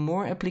see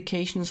more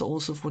applications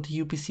also for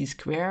the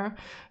UPC2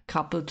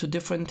 coupled to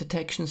different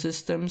detection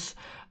systems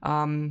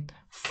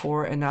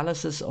for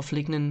analysis of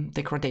lignin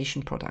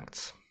degradation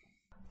products.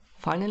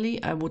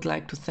 Finally, I would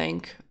like to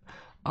thank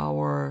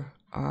our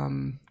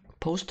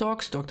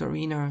postdocs, Dr.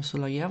 Irina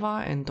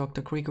Sulayeva and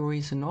Dr. Grigory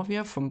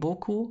Zinoviev from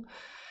BOKU.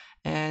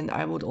 And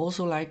I would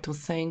also like to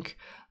thank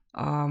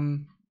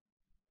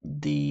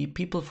the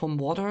people from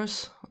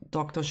Waters,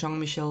 Dr.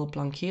 Jean-Michel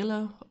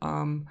Blanquele,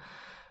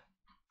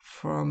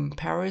 from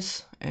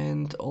Paris,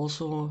 and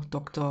also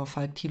Dr.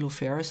 Falk Thilo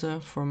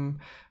Ferse from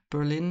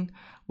Berlin.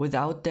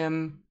 Without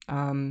them,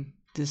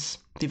 these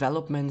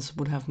developments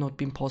would have not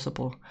been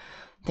possible.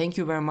 Thank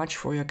you very much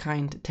for your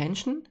kind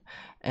attention,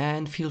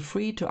 and feel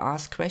free to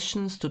ask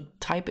questions, to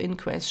type in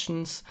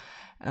questions,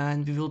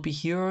 and we will be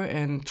here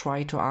and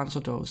try to answer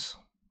those.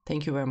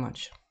 Thank you very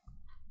much.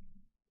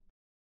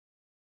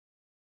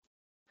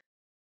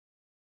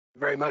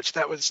 Very much.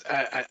 That was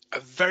a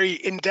very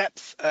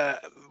in-depth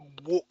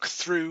walk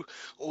through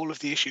all of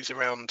the issues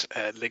around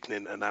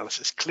lignin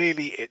analysis.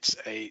 Clearly, it's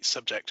a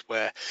subject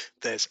where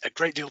there's a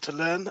great deal to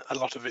learn, a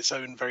lot of its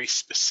own very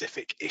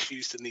specific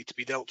issues that need to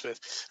be dealt with.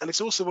 And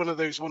it's also one of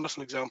those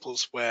wonderful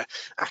examples where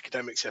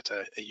academics at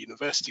a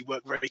university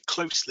work very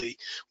closely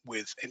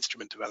with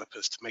instrument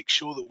developers to make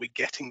sure that we're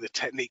getting the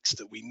techniques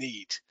that we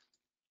need.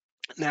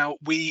 Now,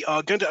 we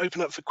are going to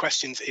open up for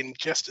questions in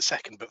just a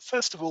second, but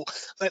first of all,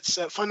 let's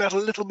find out a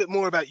little bit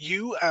more about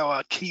you,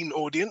 our keen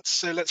audience.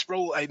 So let's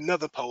roll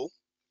another poll.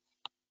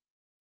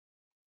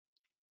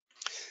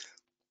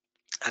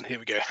 And here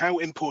we go. How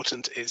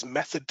important is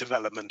method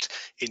development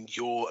in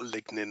your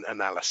lignin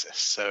analysis?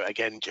 So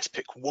again, just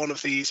pick one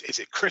of these. Is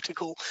it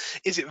critical?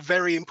 Is it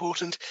very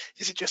important?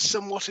 Is it just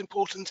somewhat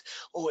important?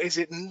 Or is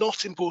it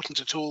not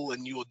important at all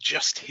and you're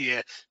just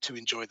here to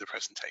enjoy the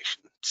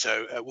presentation?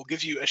 So we'll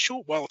give you a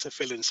short while to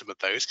fill in some of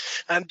those.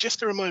 And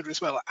just a reminder as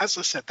well, as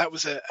I said, that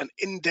was an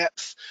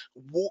in-depth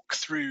walk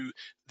through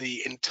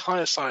the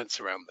entire science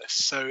around this.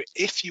 So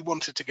if you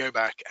wanted to go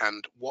back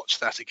and watch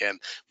that again,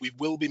 we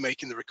will be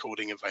making the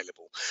recording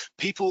available.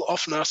 People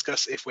often ask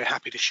us if we're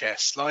happy to share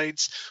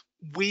slides.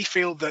 we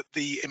feel that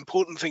the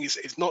important thing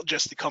is not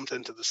just the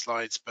content of the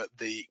slides, but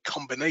the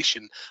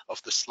combination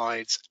of the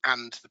slides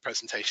and the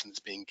presentation that's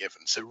being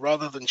given. So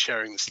rather than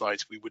sharing the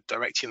slides, we would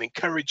direct you and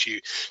encourage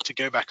you to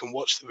go back and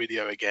watch the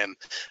video again,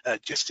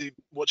 just to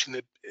watch in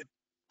a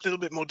little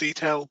bit more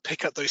detail,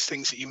 pick up those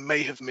things that you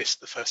may have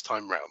missed the first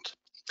time round.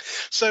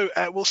 So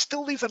we'll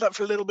still leave that up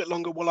for a little bit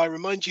longer while I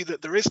remind you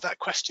that there is that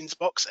questions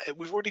box.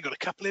 We've already got a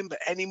couple in, but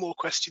any more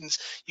questions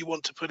you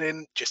want to put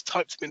in, just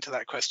type them into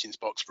that questions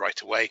box right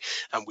away,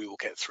 and we will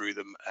get through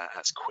them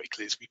as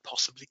quickly as we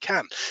possibly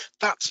can.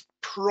 That's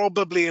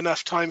probably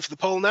enough time for the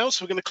poll now,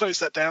 so we're going to close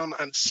that down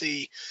and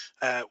see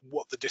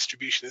what the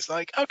distribution is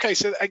like. Okay,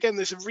 so again,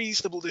 there's a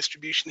reasonable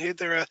distribution here.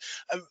 There are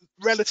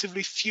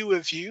relatively few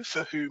of you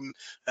for whom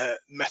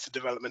method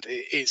development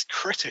is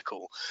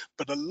critical,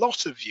 but a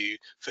lot of you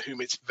for whom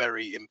it's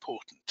very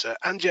important.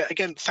 Antje,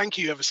 again, thank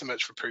you ever so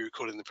much for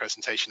pre-recording the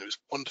presentation. It was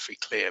wonderfully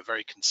clear,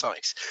 very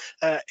concise.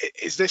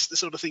 Is this the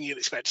sort of thing you'd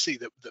expect to see,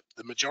 that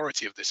the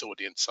majority of this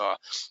audience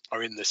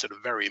are in this sort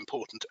of very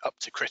important up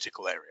to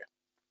critical area?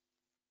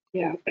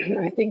 Yeah,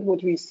 I think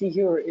what we see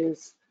here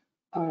is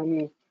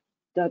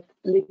that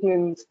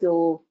lignin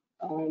still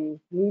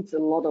needs a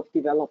lot of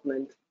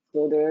development.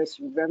 So there's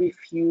very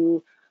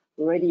few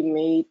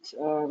ready-made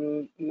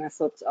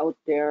methods out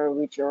there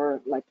which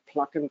are like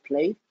plug and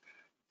play.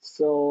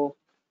 So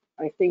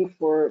I think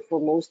for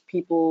most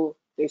people,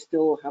 they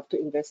still have to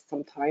invest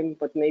some time,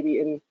 but maybe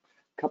in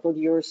a couple of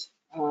years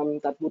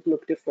that would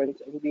look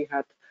different, and we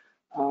had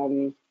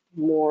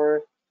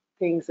more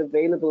things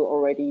available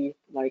already,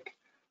 like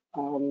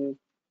from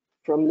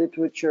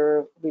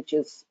literature, which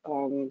is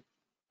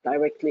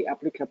directly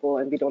applicable,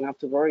 and we don't have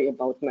to worry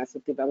about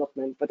method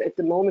development. But at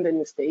the moment in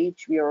the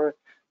stage we are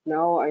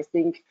now, I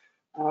think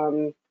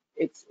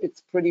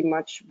it's pretty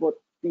much what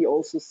we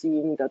also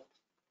seeing, that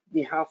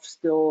we have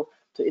still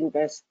to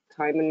invest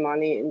time and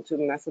money into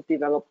method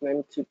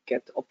development to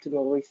get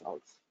optimal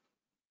results.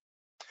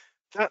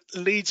 That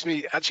leads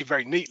me actually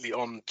very neatly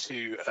on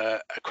to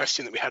a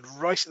question that we had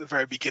right at the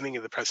very beginning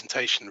of the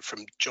presentation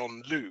from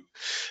John Liu,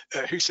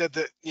 who said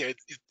that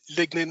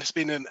lignin has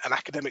been an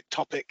academic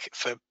topic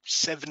for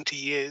 70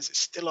 years. It's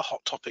still a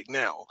hot topic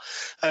now.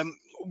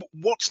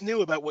 What's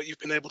new about what you've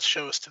been able to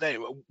show us today?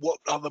 What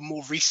are the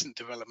more recent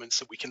developments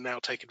that we can now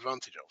take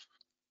advantage of?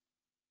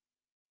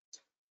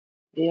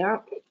 Yeah,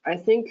 I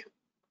think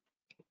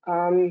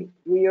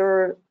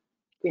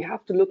we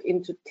have to look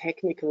into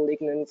technical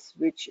lignins,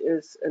 which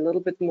is a little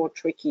bit more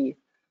tricky,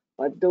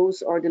 but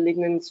those are the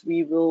lignins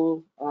we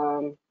will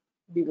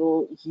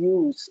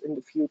use in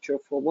the future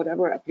for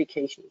whatever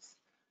applications.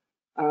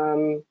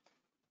 And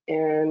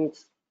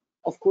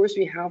of course,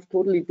 we have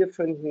totally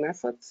different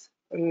methods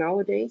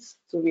nowadays,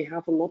 so we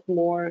have a lot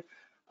more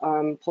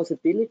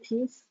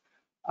possibilities,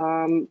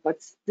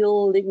 but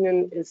still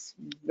lignin is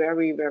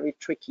very, very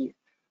tricky.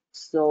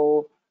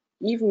 So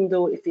even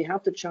though if we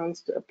have the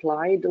chance to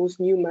apply those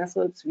new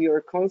methods, we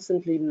are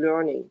constantly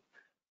learning,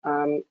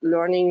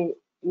 learning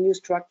new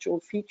structural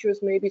features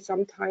maybe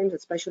sometimes,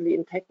 especially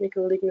in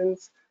technical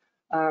lignins,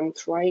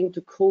 trying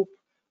to cope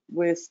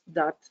with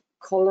that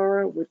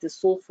color, with the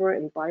sulfur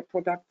and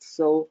byproducts.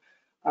 So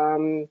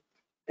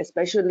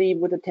especially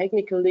with the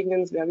technical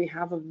lignins, where we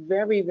have a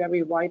very,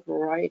 very wide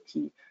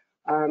variety.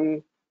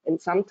 And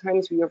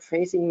sometimes we are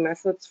facing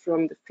methods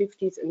from the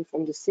 50s and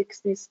from the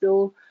 60s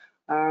still.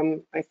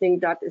 I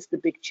think that is the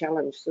big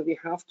challenge. So we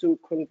have to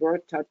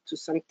convert that to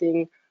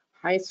something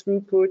high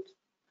throughput,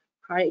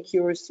 high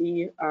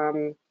accuracy.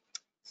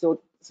 So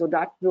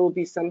that will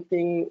be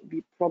something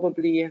we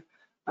probably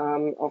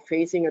are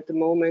facing at the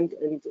moment,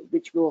 and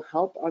which will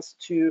help us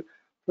to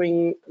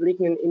bring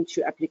lignin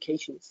into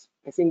applications.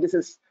 I think this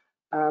is,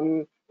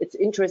 it's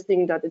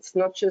interesting that it's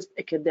not just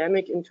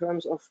academic in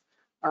terms of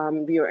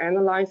we are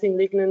analyzing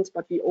lignins,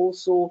 but we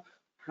also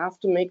have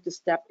to make the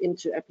step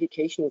into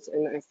applications,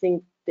 and I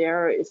think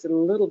there is a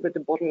little bit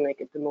of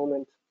bottleneck at the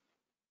moment.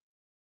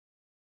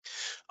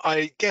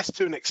 I guess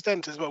to an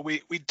extent as well,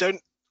 we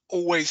don't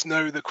always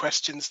know the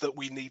questions that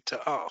we need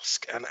to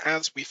ask, and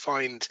as we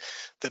find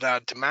that our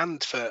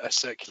demand for a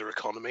circular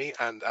economy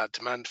and our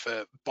demand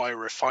for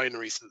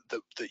biorefineries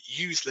that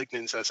use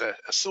lignins as a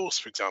source,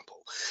 for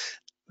example,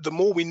 the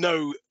more we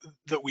know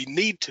that we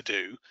need to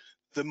do,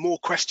 the more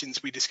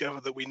questions we discover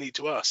that we need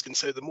to ask, and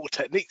so the more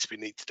techniques we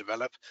need to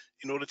develop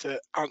in order to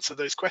answer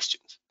those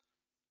questions.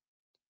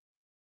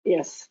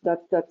 Yes,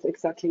 that's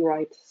exactly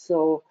right.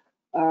 So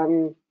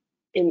in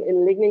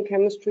lignin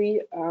chemistry,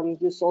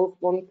 you solve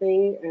one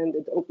thing and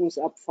it opens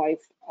up 5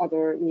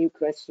 other new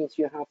questions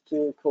you have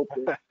to cope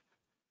with.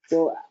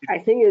 So I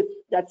think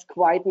that's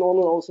quite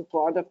normal also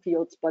for other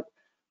fields, but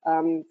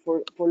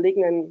for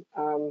lignin,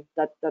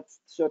 that's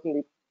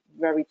certainly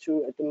very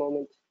true at the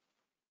moment.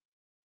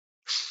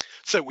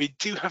 So we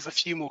do have a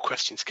few more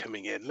questions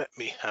coming in. Let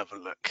me have a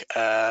look.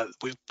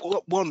 We've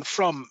got one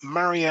from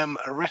Mariam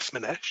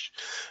Refmanesh,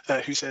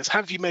 who says,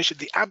 have you measured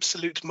the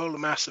absolute molar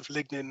mass of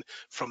lignin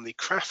from the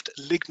Kraft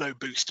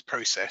LignoBoost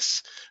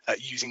process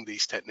using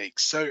these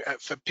techniques? So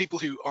for people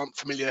who aren't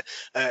familiar,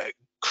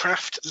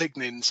 craft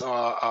lignins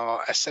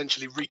are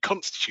essentially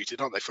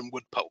reconstituted, aren't they, from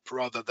wood pulp,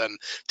 rather than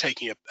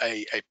taking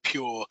a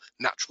pure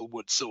natural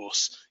wood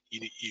source.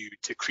 You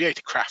to create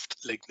a craft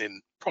lignin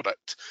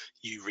product,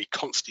 you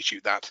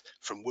reconstitute that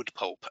from wood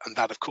pulp, and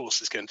that of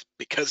course is going to,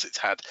 because it's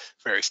had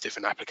various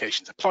different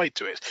applications applied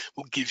to it,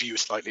 will give you a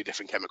slightly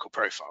different chemical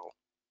profile.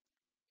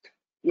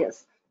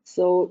 Yes,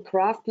 so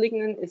craft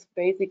lignin is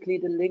basically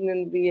the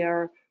lignin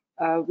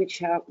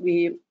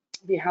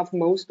we have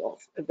most of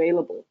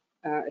available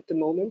at the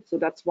moment, so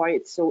that's why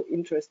it's so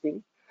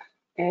interesting.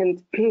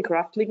 And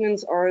craft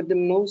lignins are the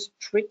most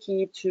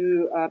tricky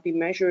to be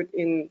measured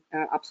in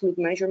absolute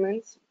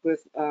measurements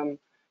with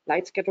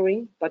light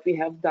scattering, but we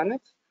have done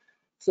it.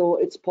 So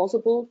it's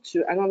possible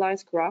to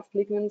analyze craft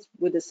lignins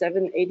with a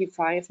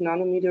 785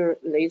 nanometer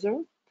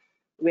laser,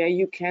 where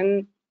you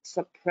can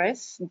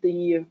suppress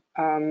the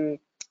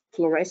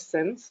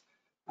fluorescence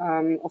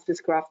of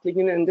this craft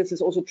lignin. And this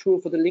is also true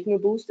for the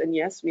LignoBoost. And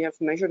yes, we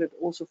have measured it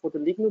also for the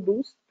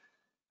LignoBoost.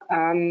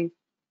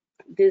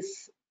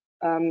 This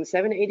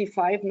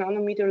 785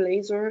 nanometer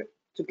laser,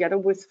 together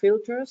with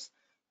filters,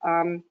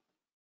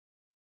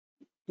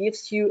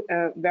 gives you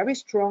a very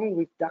strong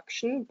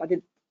reduction, but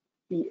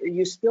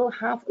you still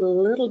have a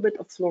little bit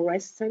of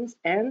fluorescence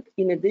and,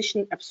 in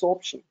addition,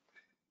 absorption.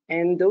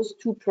 And those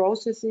two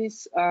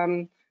processes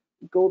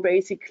go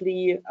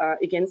basically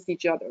against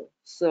each other.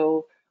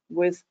 So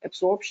with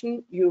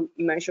absorption, you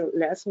measure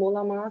less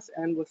molar mass,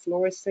 and with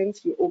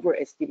fluorescence, you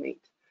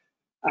overestimate.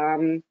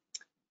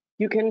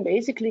 You can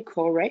basically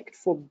correct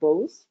for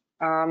both.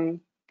 And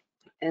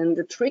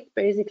the trick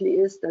basically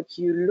is that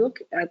you look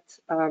at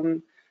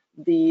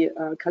the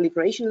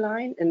calibration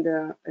line in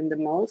the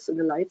mouse and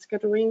the light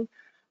scattering,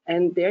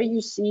 and there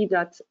you see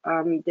that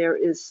there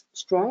is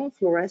strong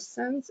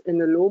fluorescence in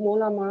the low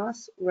molar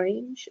mass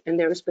range, and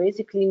there is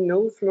basically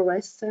no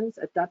fluorescence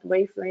at that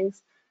wavelength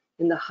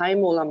in the high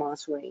molar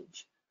mass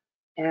range.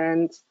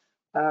 And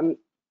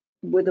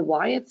with the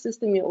wired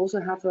system, you also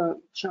have a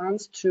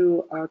chance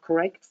to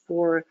correct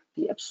for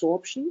the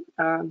absorption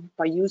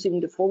by using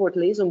the forward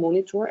laser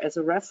monitor as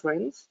a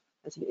reference,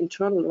 as an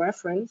internal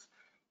reference.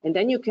 And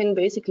then you can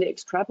basically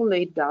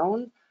extrapolate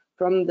down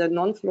from the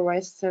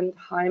non-fluorescent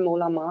high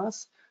molar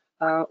mass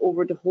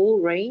over the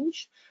whole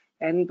range.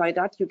 And by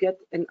that, you get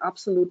an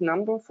absolute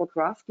number for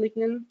craft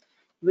lignin,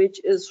 which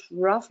is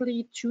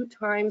roughly 2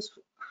 times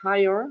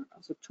higher,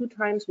 so 2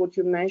 times what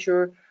you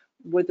measure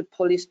with the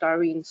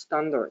polystyrene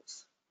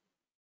standards.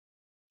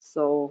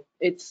 So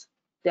it's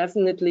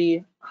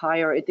definitely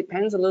higher. It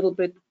depends a little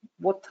bit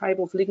what type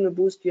of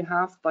LignoBoost you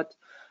have, but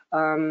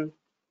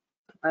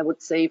I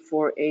would say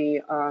for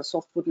a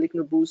softwood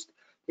LignoBoost,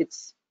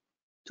 it's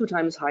 2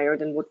 times higher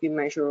than what we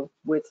measure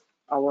with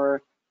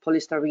our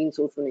polystyrene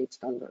sulfonate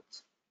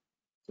standards.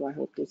 So I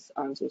hope this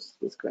answers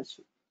this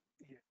question.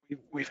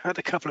 We've had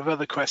a couple of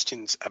other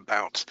questions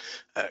about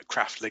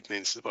craft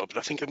lignins as well, but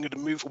I think I'm going to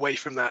move away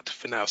from that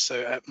for now.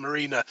 So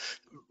Marina,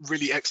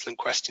 really excellent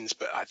questions,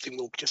 but I think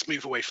we'll just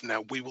move away from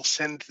now. We will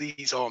send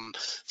these on,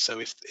 so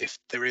if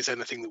there is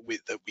anything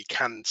that we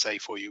can say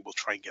for you, we'll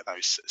try and get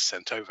those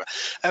sent over.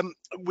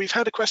 We've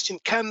had a question: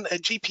 can a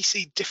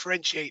GPC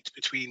differentiate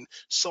between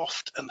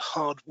soft and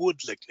hardwood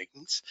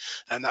lignins?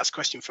 And that's a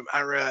question from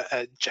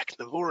Ara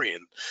Jeknavorian.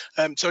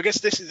 So I guess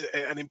this is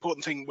an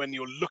important thing when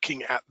you're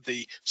looking at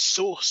the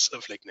source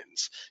of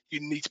lignins. You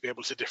need to be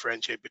able to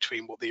differentiate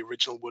between what the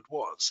original wood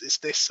was. Is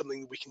this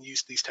something that we can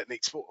use these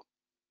techniques for?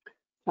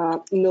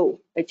 No,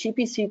 a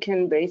GPC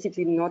can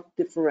basically not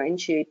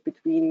differentiate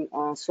between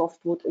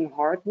softwood and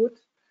hardwood,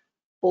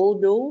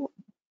 although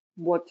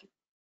what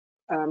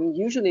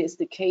usually is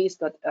the case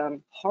that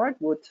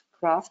hardwood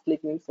craft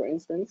lignin, for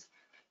instance,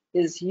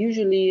 is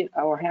usually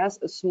or has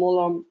a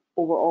smaller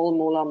overall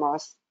molar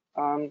mass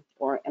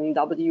or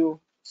MW,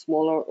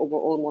 smaller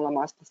overall molar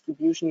mass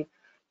distribution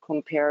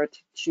compared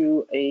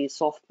to a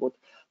softwood.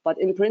 But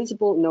in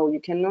principle, no, you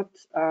cannot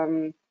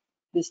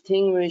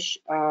distinguish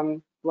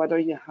whether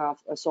you have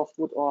a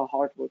softwood or a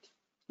hardwood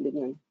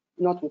lignin,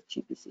 not with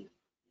GPC.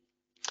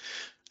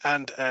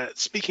 And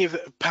speaking of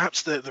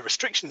perhaps the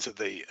restrictions of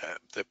the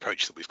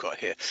approach that we've got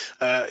here,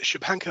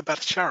 Shubhanka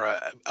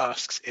Bhattacharya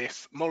asks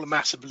if molar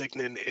mass of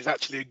lignin is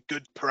actually a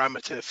good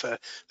parameter for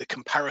the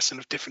comparison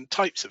of different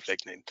types of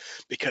lignin,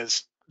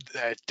 because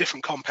they're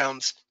different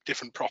compounds,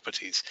 different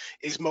properties.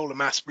 Is molar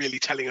mass really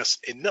telling us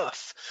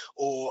enough,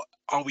 or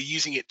are we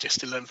using it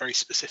just to learn very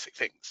specific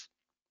things?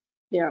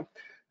 Yeah,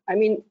 I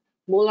mean,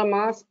 molar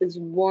mass is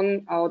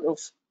one out of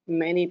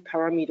many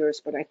parameters,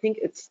 but I think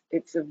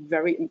it's a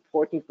very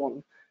important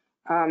one.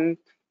 And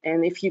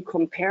if you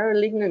compare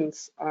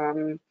lignins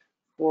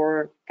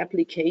for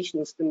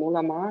applications, the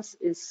molar mass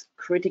is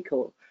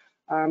critical.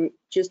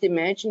 Just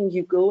imagine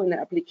you go in an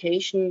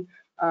application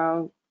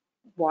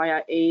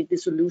via a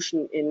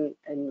dissolution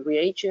in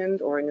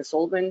reagent or in a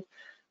solvent,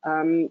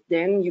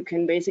 then you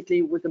can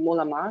basically, with the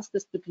molar mass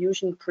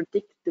distribution,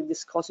 predict the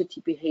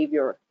viscosity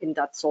behavior in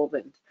that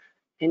solvent.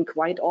 And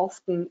quite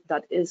often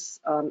that is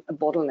a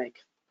bottleneck.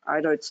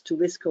 Either it's too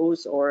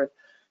viscose, or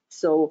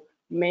so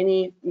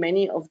many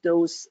of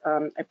those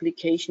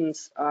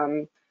applications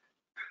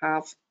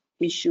have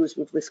issues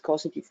with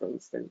viscosity, for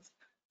instance.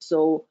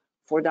 So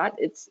for that,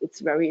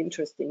 it's very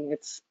interesting.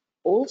 It's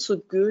also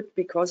good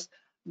because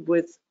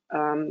with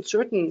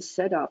certain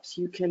setups,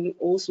 you can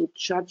also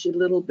judge a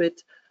little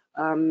bit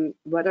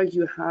whether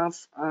you have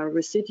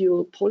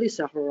residual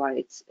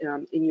polysaccharides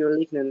in your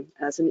lignin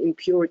as an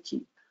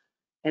impurity.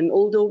 And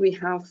although we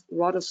have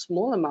rather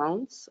small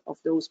amounts of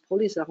those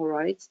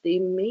polysaccharides, they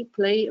may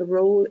play a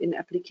role in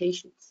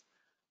applications.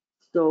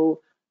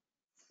 So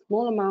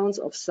small amounts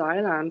of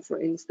silan,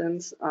 for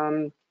instance,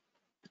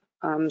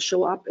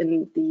 show up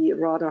in the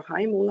rather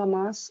high molar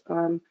mass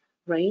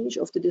range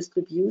of the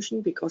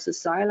distribution, because the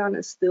silan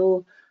is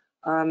still,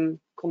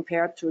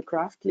 compared to a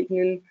kraft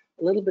lignin,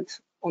 a little bit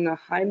on a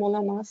high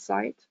molar mass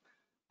side.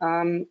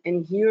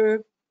 And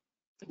here,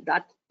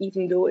 that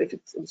even though if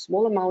it's in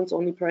small amounts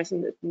only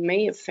present, it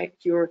may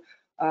affect your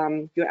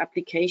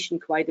application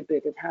quite a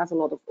bit. It has a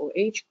lot of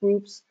OH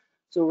groups,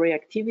 so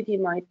reactivity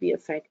might be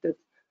affected,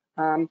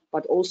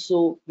 but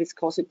also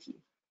viscosity.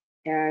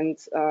 And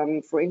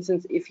for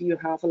instance, if you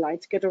have a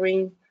light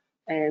scattering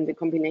and a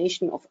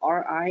combination of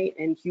RI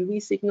and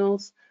UV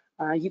signals,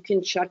 you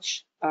can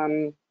judge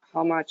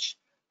how much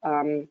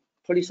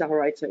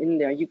polysaccharides are in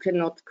there. You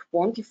cannot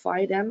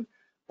quantify them,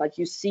 but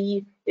you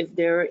see if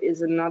there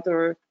is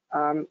another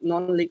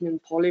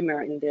non-lignin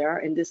polymer in there,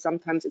 and this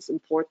sometimes is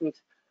important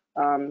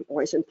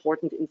or is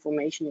important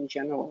information in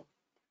general.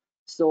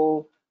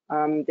 So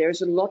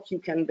there's a lot you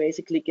can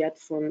basically get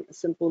from a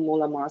simple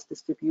molar mass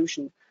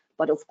distribution,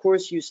 but of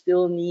course you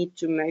still need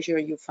to measure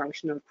your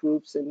functional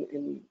groups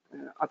and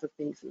other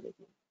things in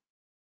lignin.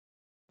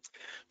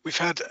 We've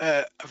had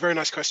a very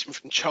nice question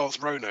from Charles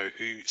Rono,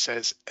 who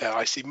says,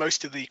 I see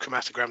most of the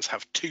chromatograms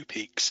have two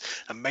peaks,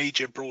 a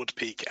major broad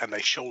peak and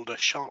a shoulder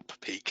sharp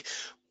peak.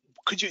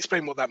 Could you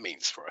explain what that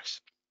means for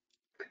us?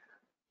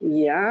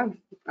 Yeah,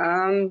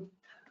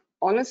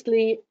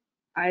 honestly,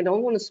 I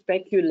don't want to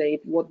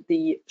speculate what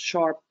the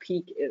sharp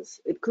peak is.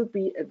 It could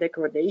be a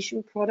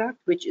degradation product,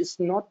 which is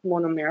not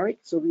monomeric,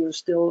 so we are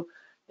still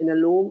in a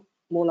low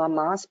molar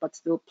mass, but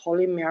still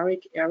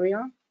polymeric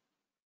area.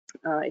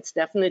 It's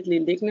definitely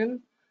lignin,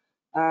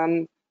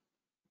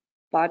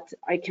 but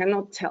I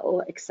cannot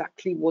tell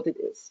exactly what it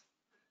is.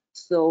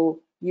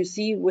 So you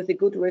see, with a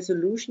good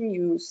resolution,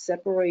 you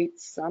separate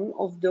some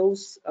of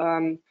those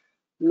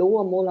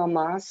lower molar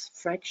mass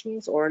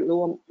fractions or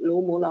low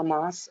molar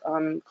mass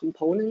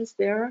components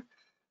there.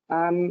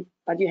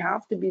 But you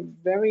have to be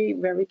very,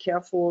 very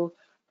careful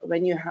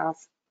when you have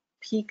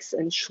peaks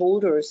and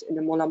shoulders in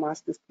the molar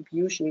mass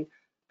distribution,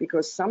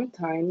 because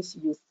sometimes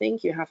you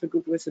think you have a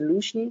good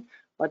resolution,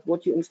 but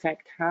what you in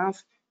fact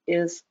have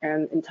is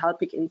an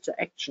enthalpic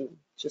interaction,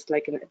 just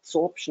like an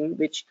adsorption,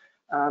 which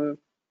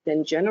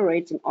then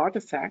generates an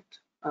artifact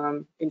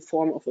in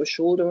form of a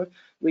shoulder,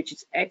 which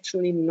is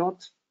actually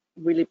not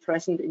really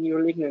present in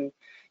your lignin.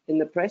 In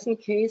the present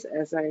case,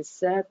 as I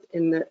said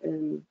in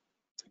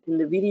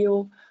the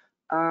video,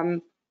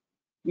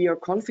 we are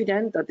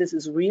confident that this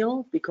is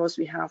real because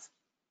we have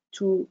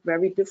two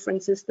very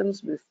different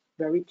systems with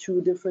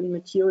two different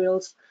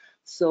materials.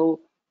 So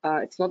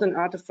it's not an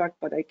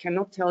artifact, but I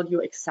cannot tell you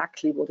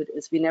exactly what it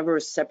is. We never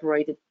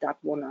separated that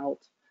one out.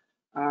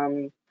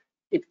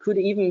 It could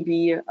even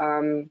be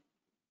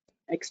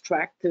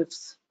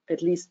extractives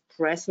at least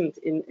present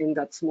in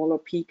that smaller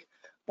peak,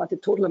 but the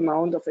total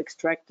amount of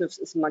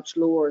extractives is much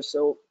lower.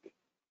 So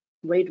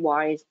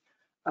weight-wise,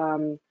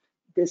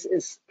 this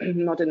is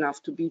not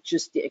enough to be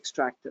just the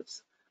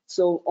extractives.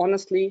 So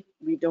honestly,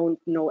 we don't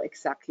know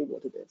exactly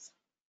what it is.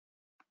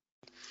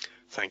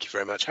 Thank you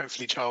very much.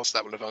 Hopefully, Charles,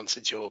 that will have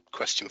answered your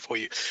question for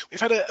you. We've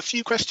had a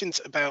few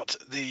questions about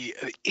the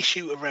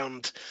issue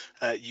around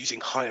using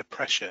higher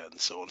pressure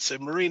and so on. So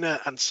Marina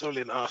and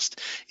Solin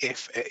asked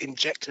if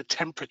injector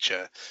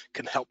temperature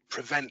can help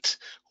prevent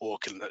or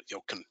can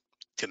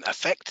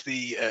affect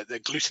the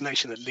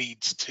agglutination that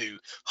leads to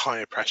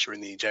higher pressure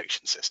in the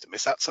injection system.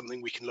 Is that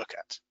something we can look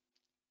at?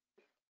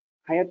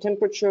 Higher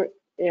temperature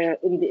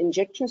in the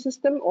injection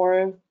system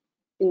or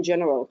in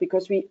general?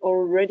 Because we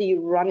already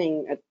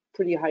running at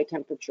pretty high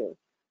temperature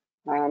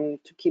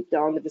to keep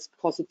down the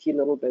viscosity a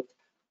little bit.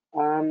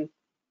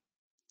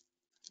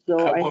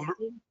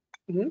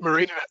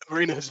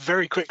 Marina has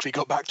very quickly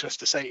got back to us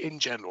to say in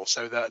general,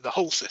 so the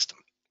whole system.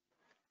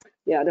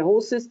 Yeah, the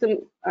whole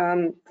system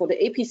for the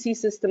APC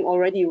system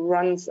already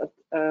runs at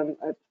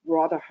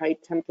rather high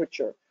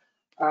temperature.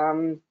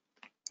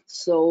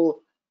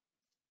 So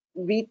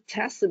we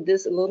tested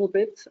this a little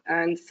bit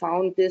and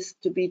found this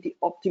to be the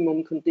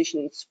optimum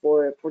conditions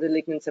for the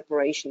lignin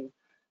separation.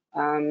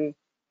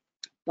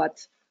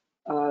 But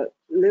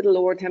little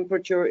lower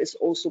temperature is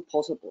also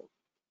possible.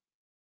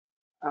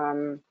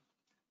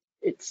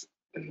 It's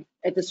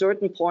at a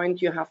certain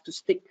point you have to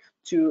stick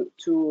to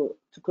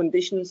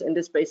conditions, and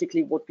that's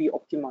basically what we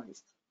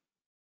optimized.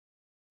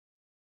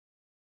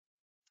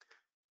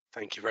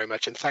 Thank you very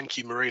much, and thank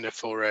you, Marina,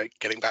 for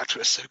getting back to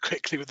us so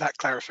quickly with that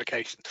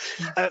clarification.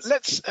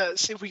 Let's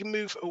see if we can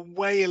move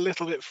away a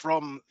little bit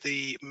from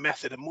the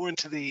method and more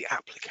into the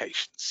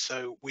applications.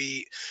 So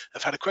we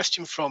have had a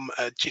question from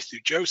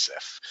Jithu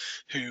Joseph,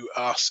 who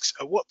asks,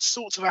 what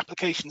sorts of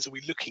applications are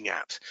we looking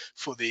at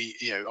for the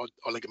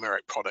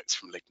oligomeric products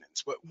from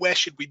lignins? Where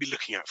should we be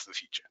looking at for the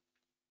future?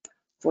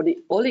 For the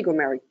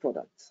oligomeric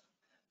products?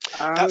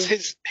 That's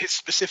his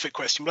specific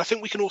question, but I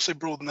think we can also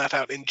broaden that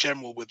out in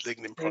general with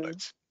lignin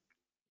products.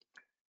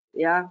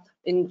 Yeah,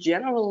 in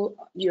general,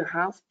 you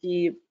have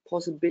the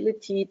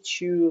possibility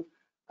to,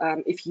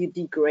 if you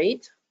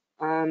degrade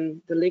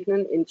the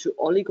lignin into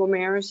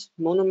oligomers,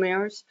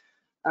 monomers,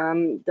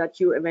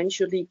 that you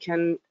eventually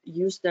can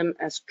use them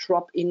as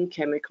drop-in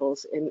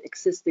chemicals in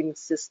existing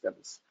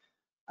systems.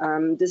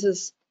 This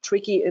is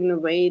tricky in a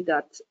way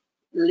that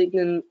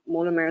lignin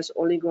monomers,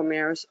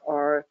 oligomers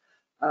are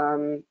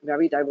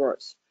very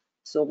diverse.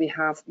 So we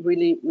have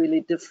really, really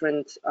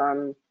different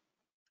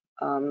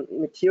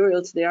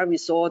materials there. We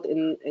saw it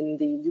in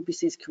the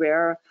UPC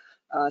square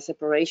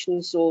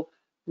separation. So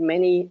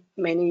many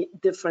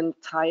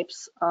different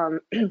types.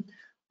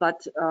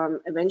 But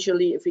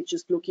eventually, if you're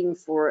just looking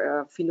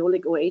for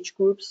phenolic OH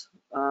groups,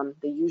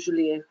 they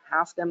usually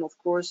have them, of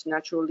course,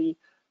 naturally.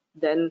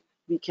 Then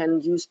we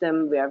can use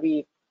them where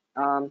we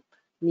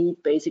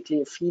need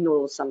basically a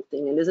phenol or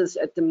something. And this is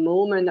at the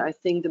moment, I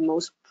think, the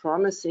most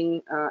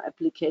promising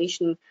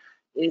application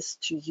is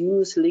to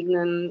use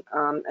lignin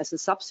as a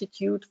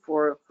substitute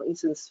for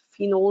instance,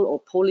 phenol or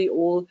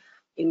polyol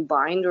in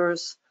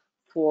binders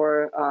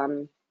for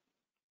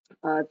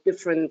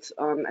different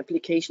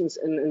applications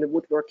in the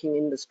woodworking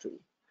industry.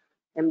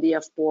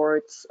 MDF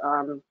boards,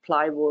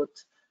 plywood,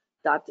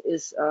 that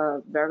is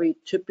very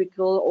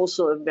typical,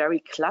 also a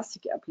very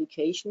classic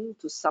application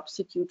to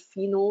substitute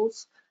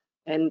phenols.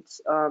 And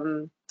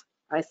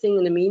I think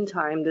in the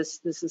meantime,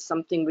 this is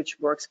something which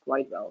works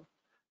quite well.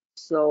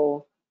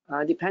 So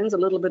depends a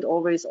little bit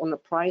always on the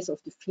price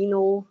of the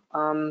phenol,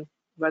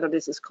 whether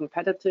this is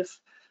competitive,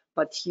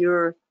 but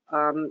here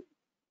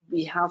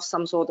we have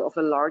some sort of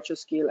a larger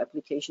scale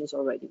applications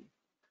already.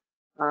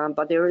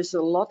 But there is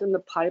a lot in the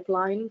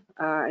pipeline,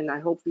 and I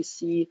hope we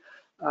see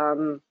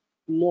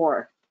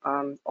more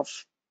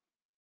of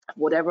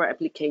whatever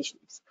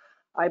applications.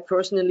 I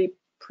personally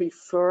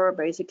prefer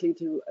basically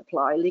to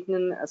apply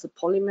lignin as a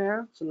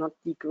polymer, so not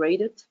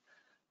degrade it.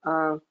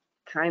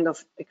 Kind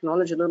of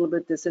acknowledge a little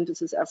bit the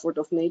synthesis effort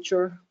of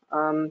nature,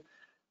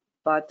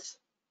 but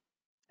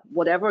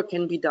whatever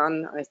can be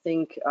done, I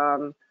think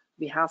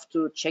we have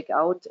to check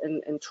out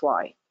and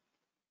try.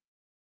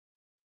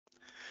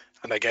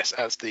 And I guess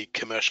as the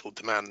commercial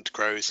demand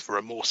grows for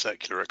a more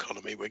circular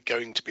economy, we're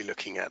going to be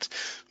looking at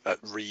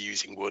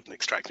reusing wood and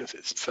extracting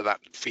it for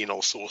that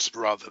phenol source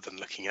rather than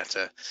looking at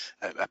a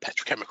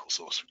petrochemical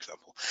source, for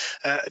example.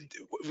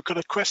 We've got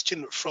a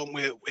question from,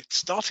 we're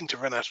starting to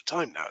run out of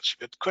time now,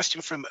 actually, a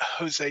question from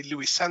Jose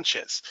Luis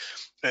Sanchez,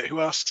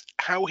 who asks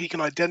how he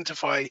can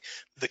identify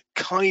the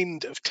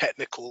kind of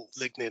technical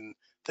lignin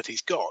that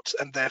he's got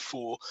and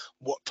therefore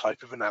what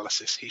type of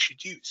analysis he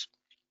should use.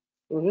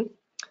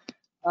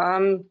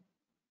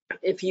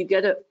 If you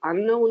get an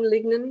unknown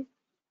lignin,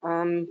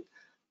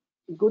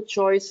 good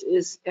choice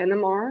is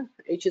NMR,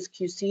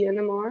 HSQC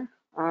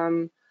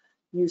NMR.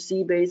 You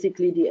see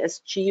basically the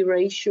SG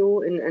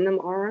ratio in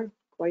NMR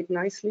quite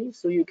nicely,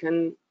 so you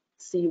can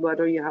see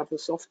whether you have a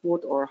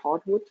softwood or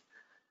hardwood.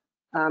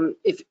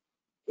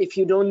 If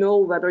you don't know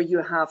whether you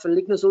have a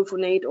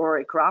lignosulfonate or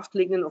a kraft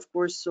lignin, of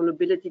course,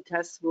 solubility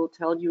tests will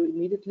tell you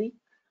immediately.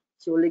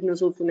 So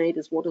lignosulfonate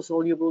is water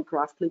soluble,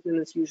 kraft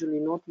lignin is usually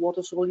not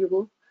water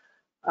soluble.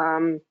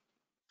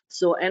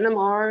 So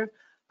NMR,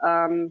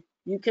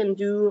 you can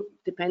do,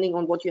 depending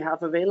on what you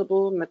have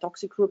available,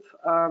 methoxy group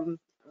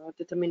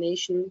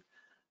determination.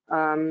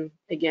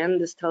 Again,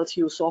 this tells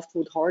you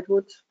softwood,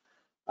 hardwood.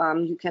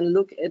 You can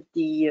look at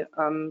the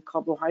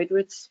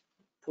carbohydrates,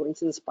 for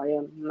instance, by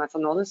a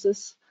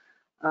methanolysis.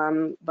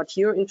 But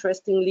here,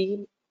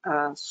 interestingly,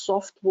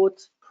 softwood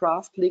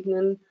kraft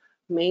lignin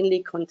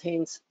mainly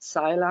contains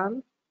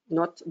silan,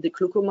 not the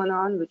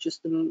glucomannan, which is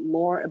the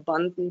more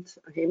abundant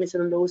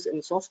hemicellulose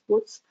in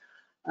softwoods.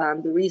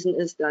 The reason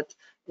is that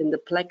in the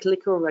black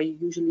liquor, where you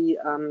usually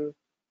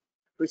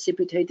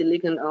precipitate the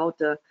lignin out,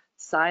 the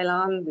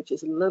silan, which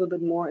is a little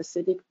bit more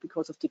acidic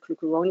because of the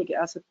glucuronic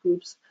acid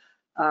groups,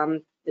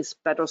 is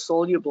better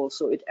soluble,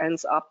 so it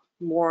ends up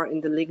more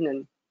in the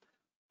lignin.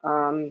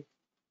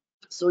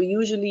 So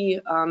usually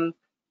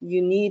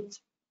you need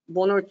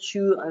one or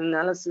two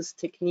analysis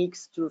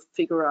techniques to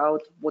figure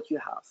out what you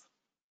have.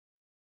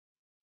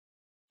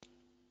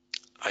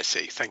 I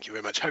see. Thank you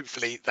very much.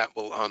 Hopefully that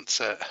will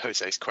answer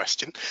Jose's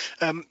question.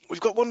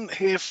 We've got one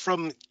here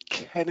from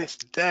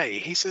Kenneth Day.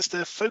 He says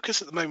the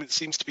focus at the moment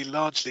seems to be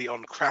largely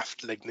on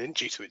kraft lignin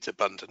due to its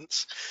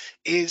abundance.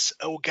 Is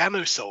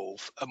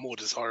organosolv a more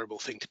desirable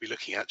thing to be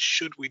looking at?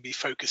 Should we be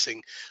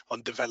focusing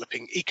on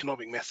developing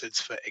economic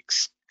methods for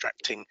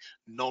extracting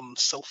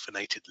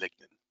non-sulfonated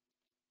lignin?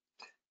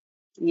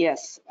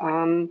 Yes.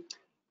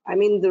 I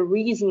mean, the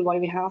reason why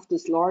we have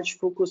this large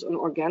focus on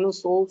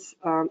organosolv,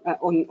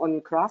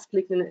 on kraft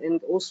lignin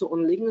and also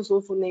on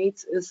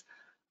lignosulfonates is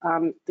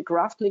the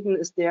kraft lignin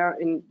is there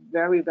in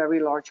very,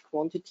 very large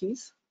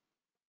quantities,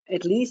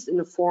 at least in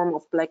the form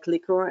of black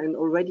liquor and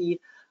already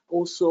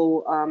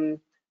also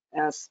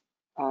as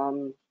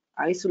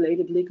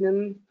isolated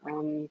lignin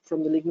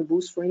from the lignin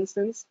boost, for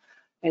instance.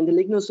 And the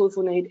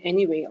lignosulfonate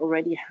anyway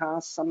already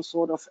has some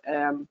sort of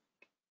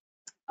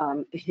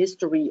a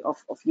history of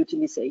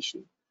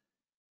utilization.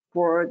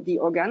 For the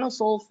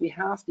organosolv, we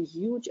have the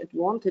huge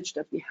advantage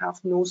that we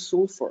have no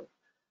sulfur.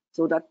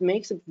 So that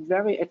makes it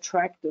very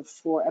attractive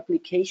for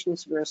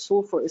applications where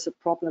sulfur is a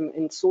problem,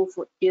 and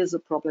sulfur is a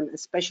problem,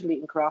 especially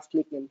in kraft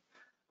lignin.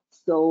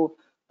 So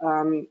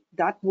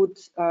that would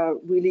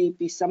really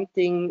be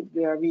something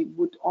where we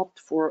would opt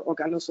for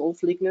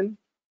organosolv lignin.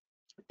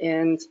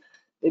 And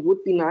it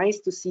would be nice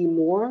to see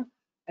more.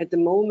 At the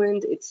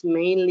moment, it's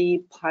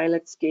mainly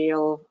pilot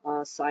scale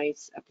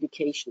size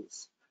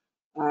applications.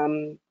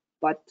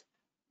 But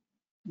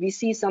we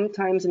see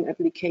sometimes in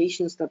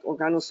applications that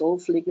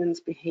organosolv lignins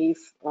behave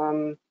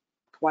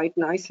quite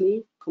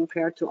nicely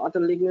compared to other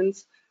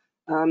lignins.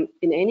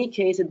 In any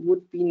case, it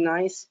would be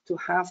nice to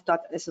have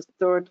that as a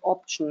third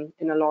option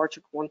in a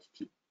larger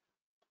quantity.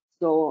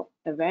 So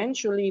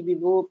eventually we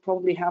will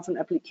probably have an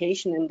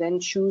application and then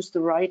choose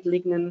the right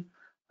lignin,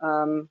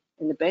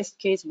 in the best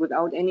case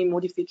without any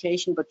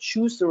modification, but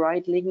choose the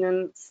right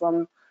lignin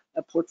from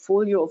a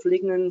portfolio of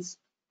lignins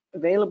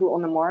available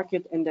on the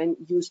market and then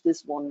use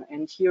this one.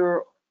 And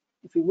here,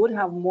 if we would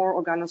have more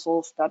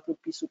organosolv, that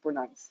would be super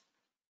nice.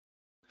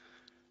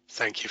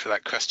 Thank you for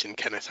that question,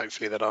 Kenneth.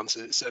 Hopefully that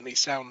answers it. It certainly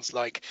sounds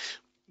like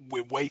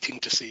we're waiting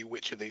to see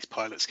which of these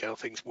pilot scale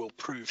things will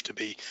prove to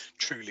be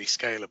truly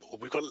scalable.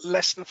 We've got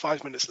less than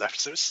 5 minutes left,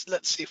 so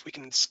let's see if we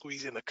can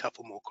squeeze in a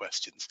couple more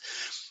questions.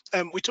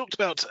 We talked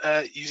about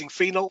using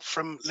phenol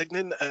from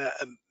lignin.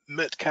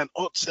 Mertkan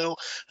Otzel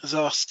has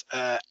asked,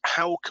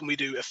 how can we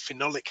do a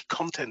phenolic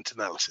content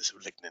analysis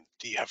of lignin?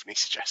 Do you have any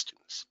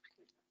suggestions?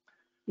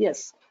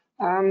 Yes.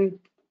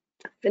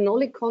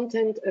 Phenolic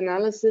content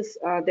analysis,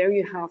 there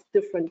you have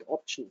different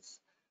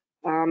options.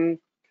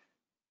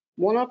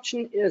 One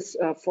option is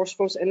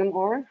phosphorus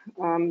NMR.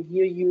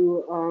 Here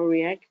you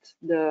react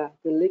the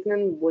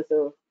lignin with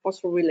a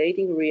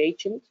phosphorylating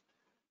reagent,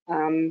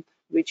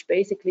 which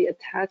basically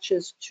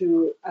attaches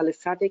to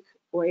aliphatic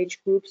OH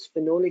groups,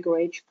 phenolic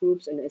OH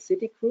groups, and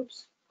acidic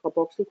groups,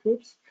 carboxyl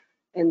groups.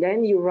 And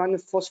then you run a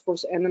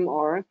phosphorus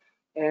NMR,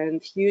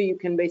 and here you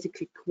can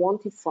basically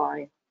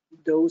quantify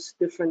those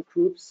different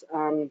groups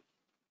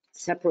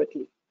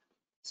separately.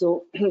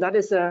 So that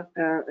is a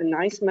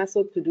nice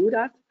method to do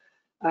that.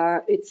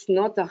 It's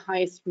not a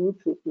high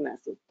throughput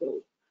method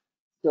though.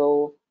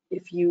 So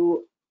if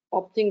you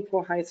opting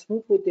for high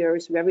throughput, there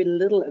is very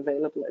little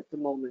available at the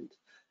moment.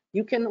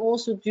 You can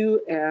also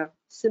do a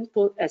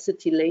simple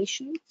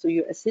acetylation. So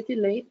you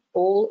acetylate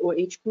all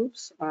OH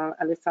groups,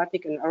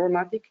 aliphatic and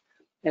aromatic,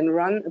 and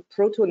run a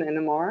proton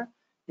NMR.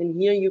 And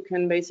here you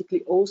can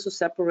basically also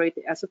separate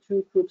the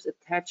acetyl groups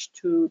attached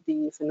to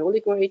the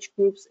phenolic OH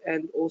groups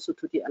and also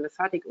to the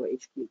aliphatic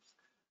OH groups.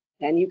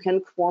 And you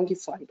can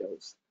quantify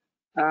those.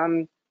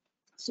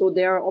 So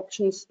there are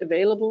options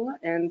available,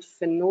 and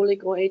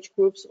phenolic OH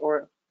groups,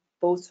 or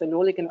both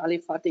phenolic and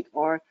aliphatic,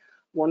 are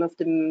one of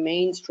the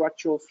main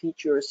structural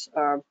features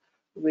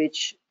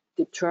which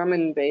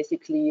determine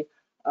basically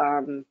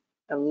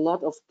a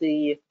lot of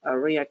the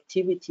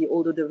reactivity,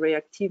 although the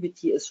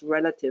reactivity is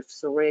relative.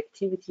 So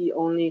reactivity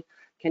only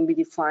can be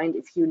defined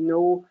if you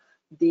know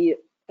the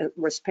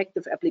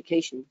respective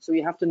application. So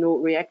you have to know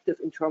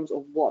reactive in terms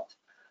of what.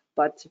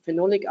 But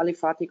phenolic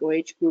aliphatic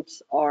OH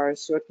groups are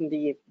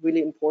certainly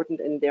really important,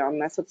 and there are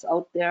methods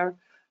out there.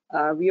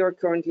 We are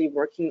currently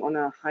working on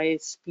a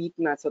high-speed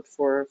method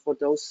for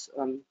those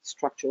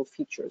structural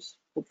features,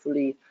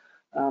 hopefully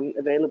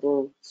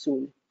available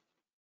soon.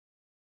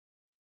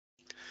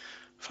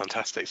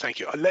 Fantastic, thank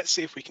you. Let's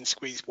see if we can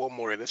squeeze one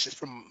more in. This is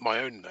from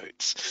my own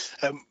notes.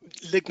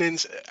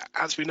 Lignins,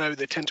 as we know,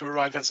 they tend to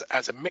arrive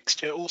as a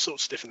mixture, all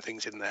sorts of different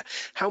things in there.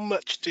 How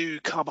much do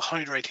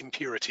carbohydrate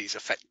impurities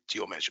affect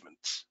your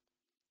measurements?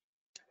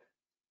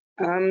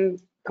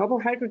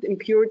 Carbohydrate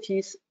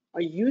impurities are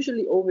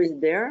usually always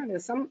there. They're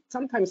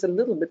sometimes a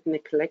little bit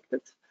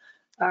neglected.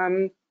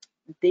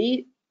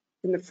 They,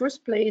 in the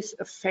first place,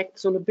 affect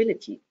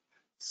solubility.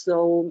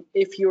 So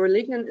if your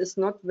lignin is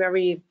not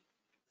very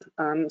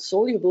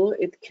soluble,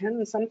 it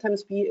can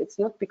sometimes be, it's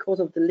not because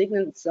of the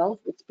lignin itself,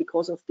 it's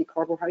because of the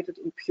carbohydrate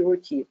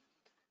impurity.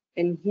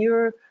 And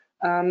here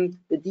the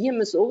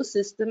DMSO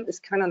system is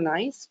kind of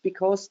nice,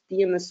 because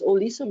DMSO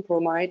lithium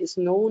bromide is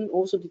known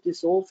also to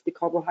dissolve the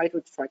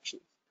carbohydrate fraction.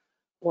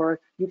 Or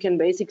you can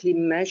basically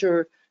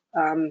measure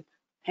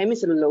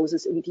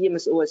hemicelluloses in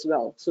DMSO as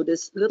well. So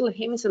this little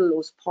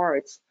hemicellulose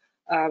parts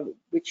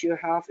which you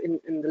have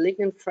in the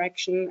lignin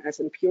fraction as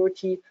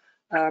impurity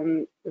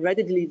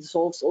readily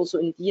dissolves also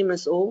in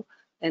DMSO,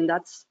 and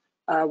that's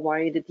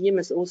why the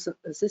DMSO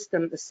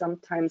system is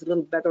sometimes a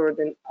little better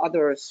than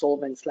other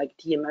solvents like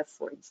DMF,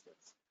 for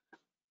instance.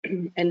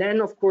 And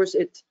then, of course,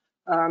 it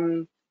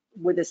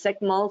with the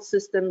SEC malt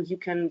system, you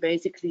can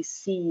basically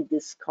see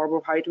this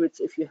carbohydrates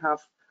if you have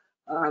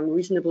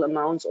reasonable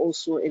amounts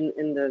also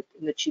in the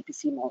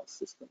GPC malt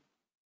system.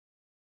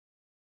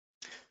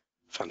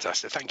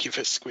 Fantastic. Thank you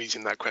for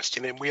squeezing that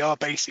question in. We are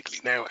basically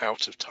now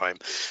out of time.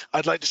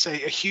 I'd like to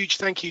say a huge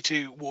thank you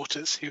to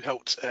Waters, who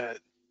helped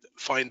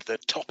find the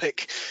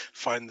topic,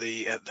 find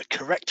the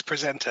correct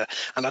presenter,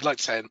 and I'd like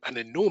to say an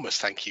enormous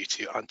thank you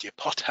to Antje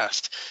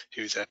Potthast,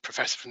 who's a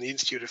professor from the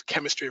Institute of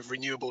Chemistry of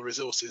Renewable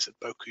Resources at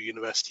Boku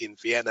University in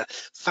Vienna.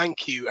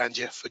 Thank you,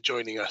 Antje, for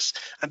joining us,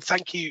 and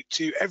thank you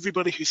to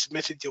everybody who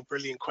submitted your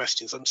brilliant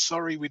questions. I'm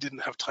sorry we didn't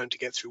have time to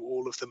get through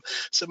all of them.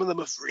 Some of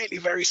them are really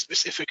very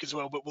specific as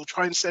well, but we'll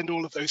try and send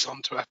all of those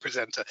on to our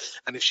presenter,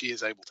 and if she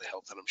is able to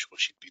help, then I'm sure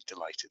she'd be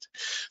delighted.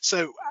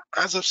 So,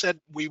 as I've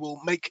said, we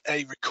will make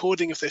a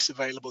recording of this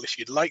available. If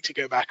you'd like to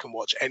go back and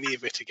watch any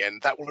of it again,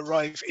 that will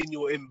arrive in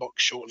your inbox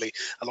shortly,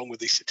 along with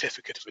the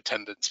certificate of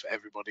attendance for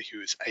everybody who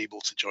is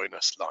able to join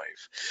us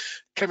live.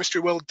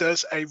 Chemistry World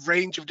does a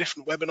range of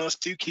different webinars.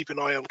 Do keep an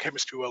eye on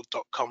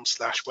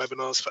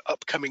chemistryworld.com/webinars for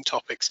upcoming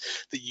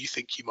topics that you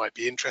think you might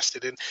be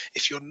interested in.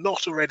 If you're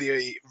not already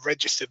a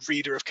registered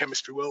reader of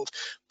Chemistry World,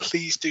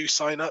 please do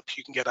sign up.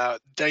 You can get our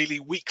daily,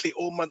 weekly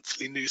or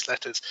monthly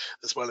newsletters,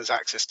 as well as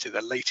access to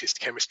the latest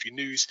chemistry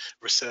news,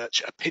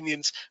 research,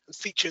 opinions, and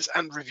features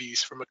and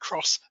reviews from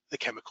across the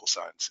chemical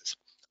sciences.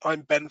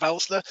 I'm Ben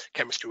Valsler,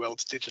 Chemistry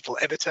World's digital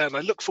editor, and I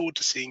look forward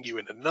to seeing you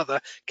in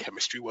another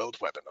Chemistry World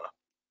webinar.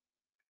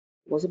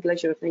 It was a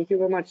pleasure. Thank you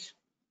very much.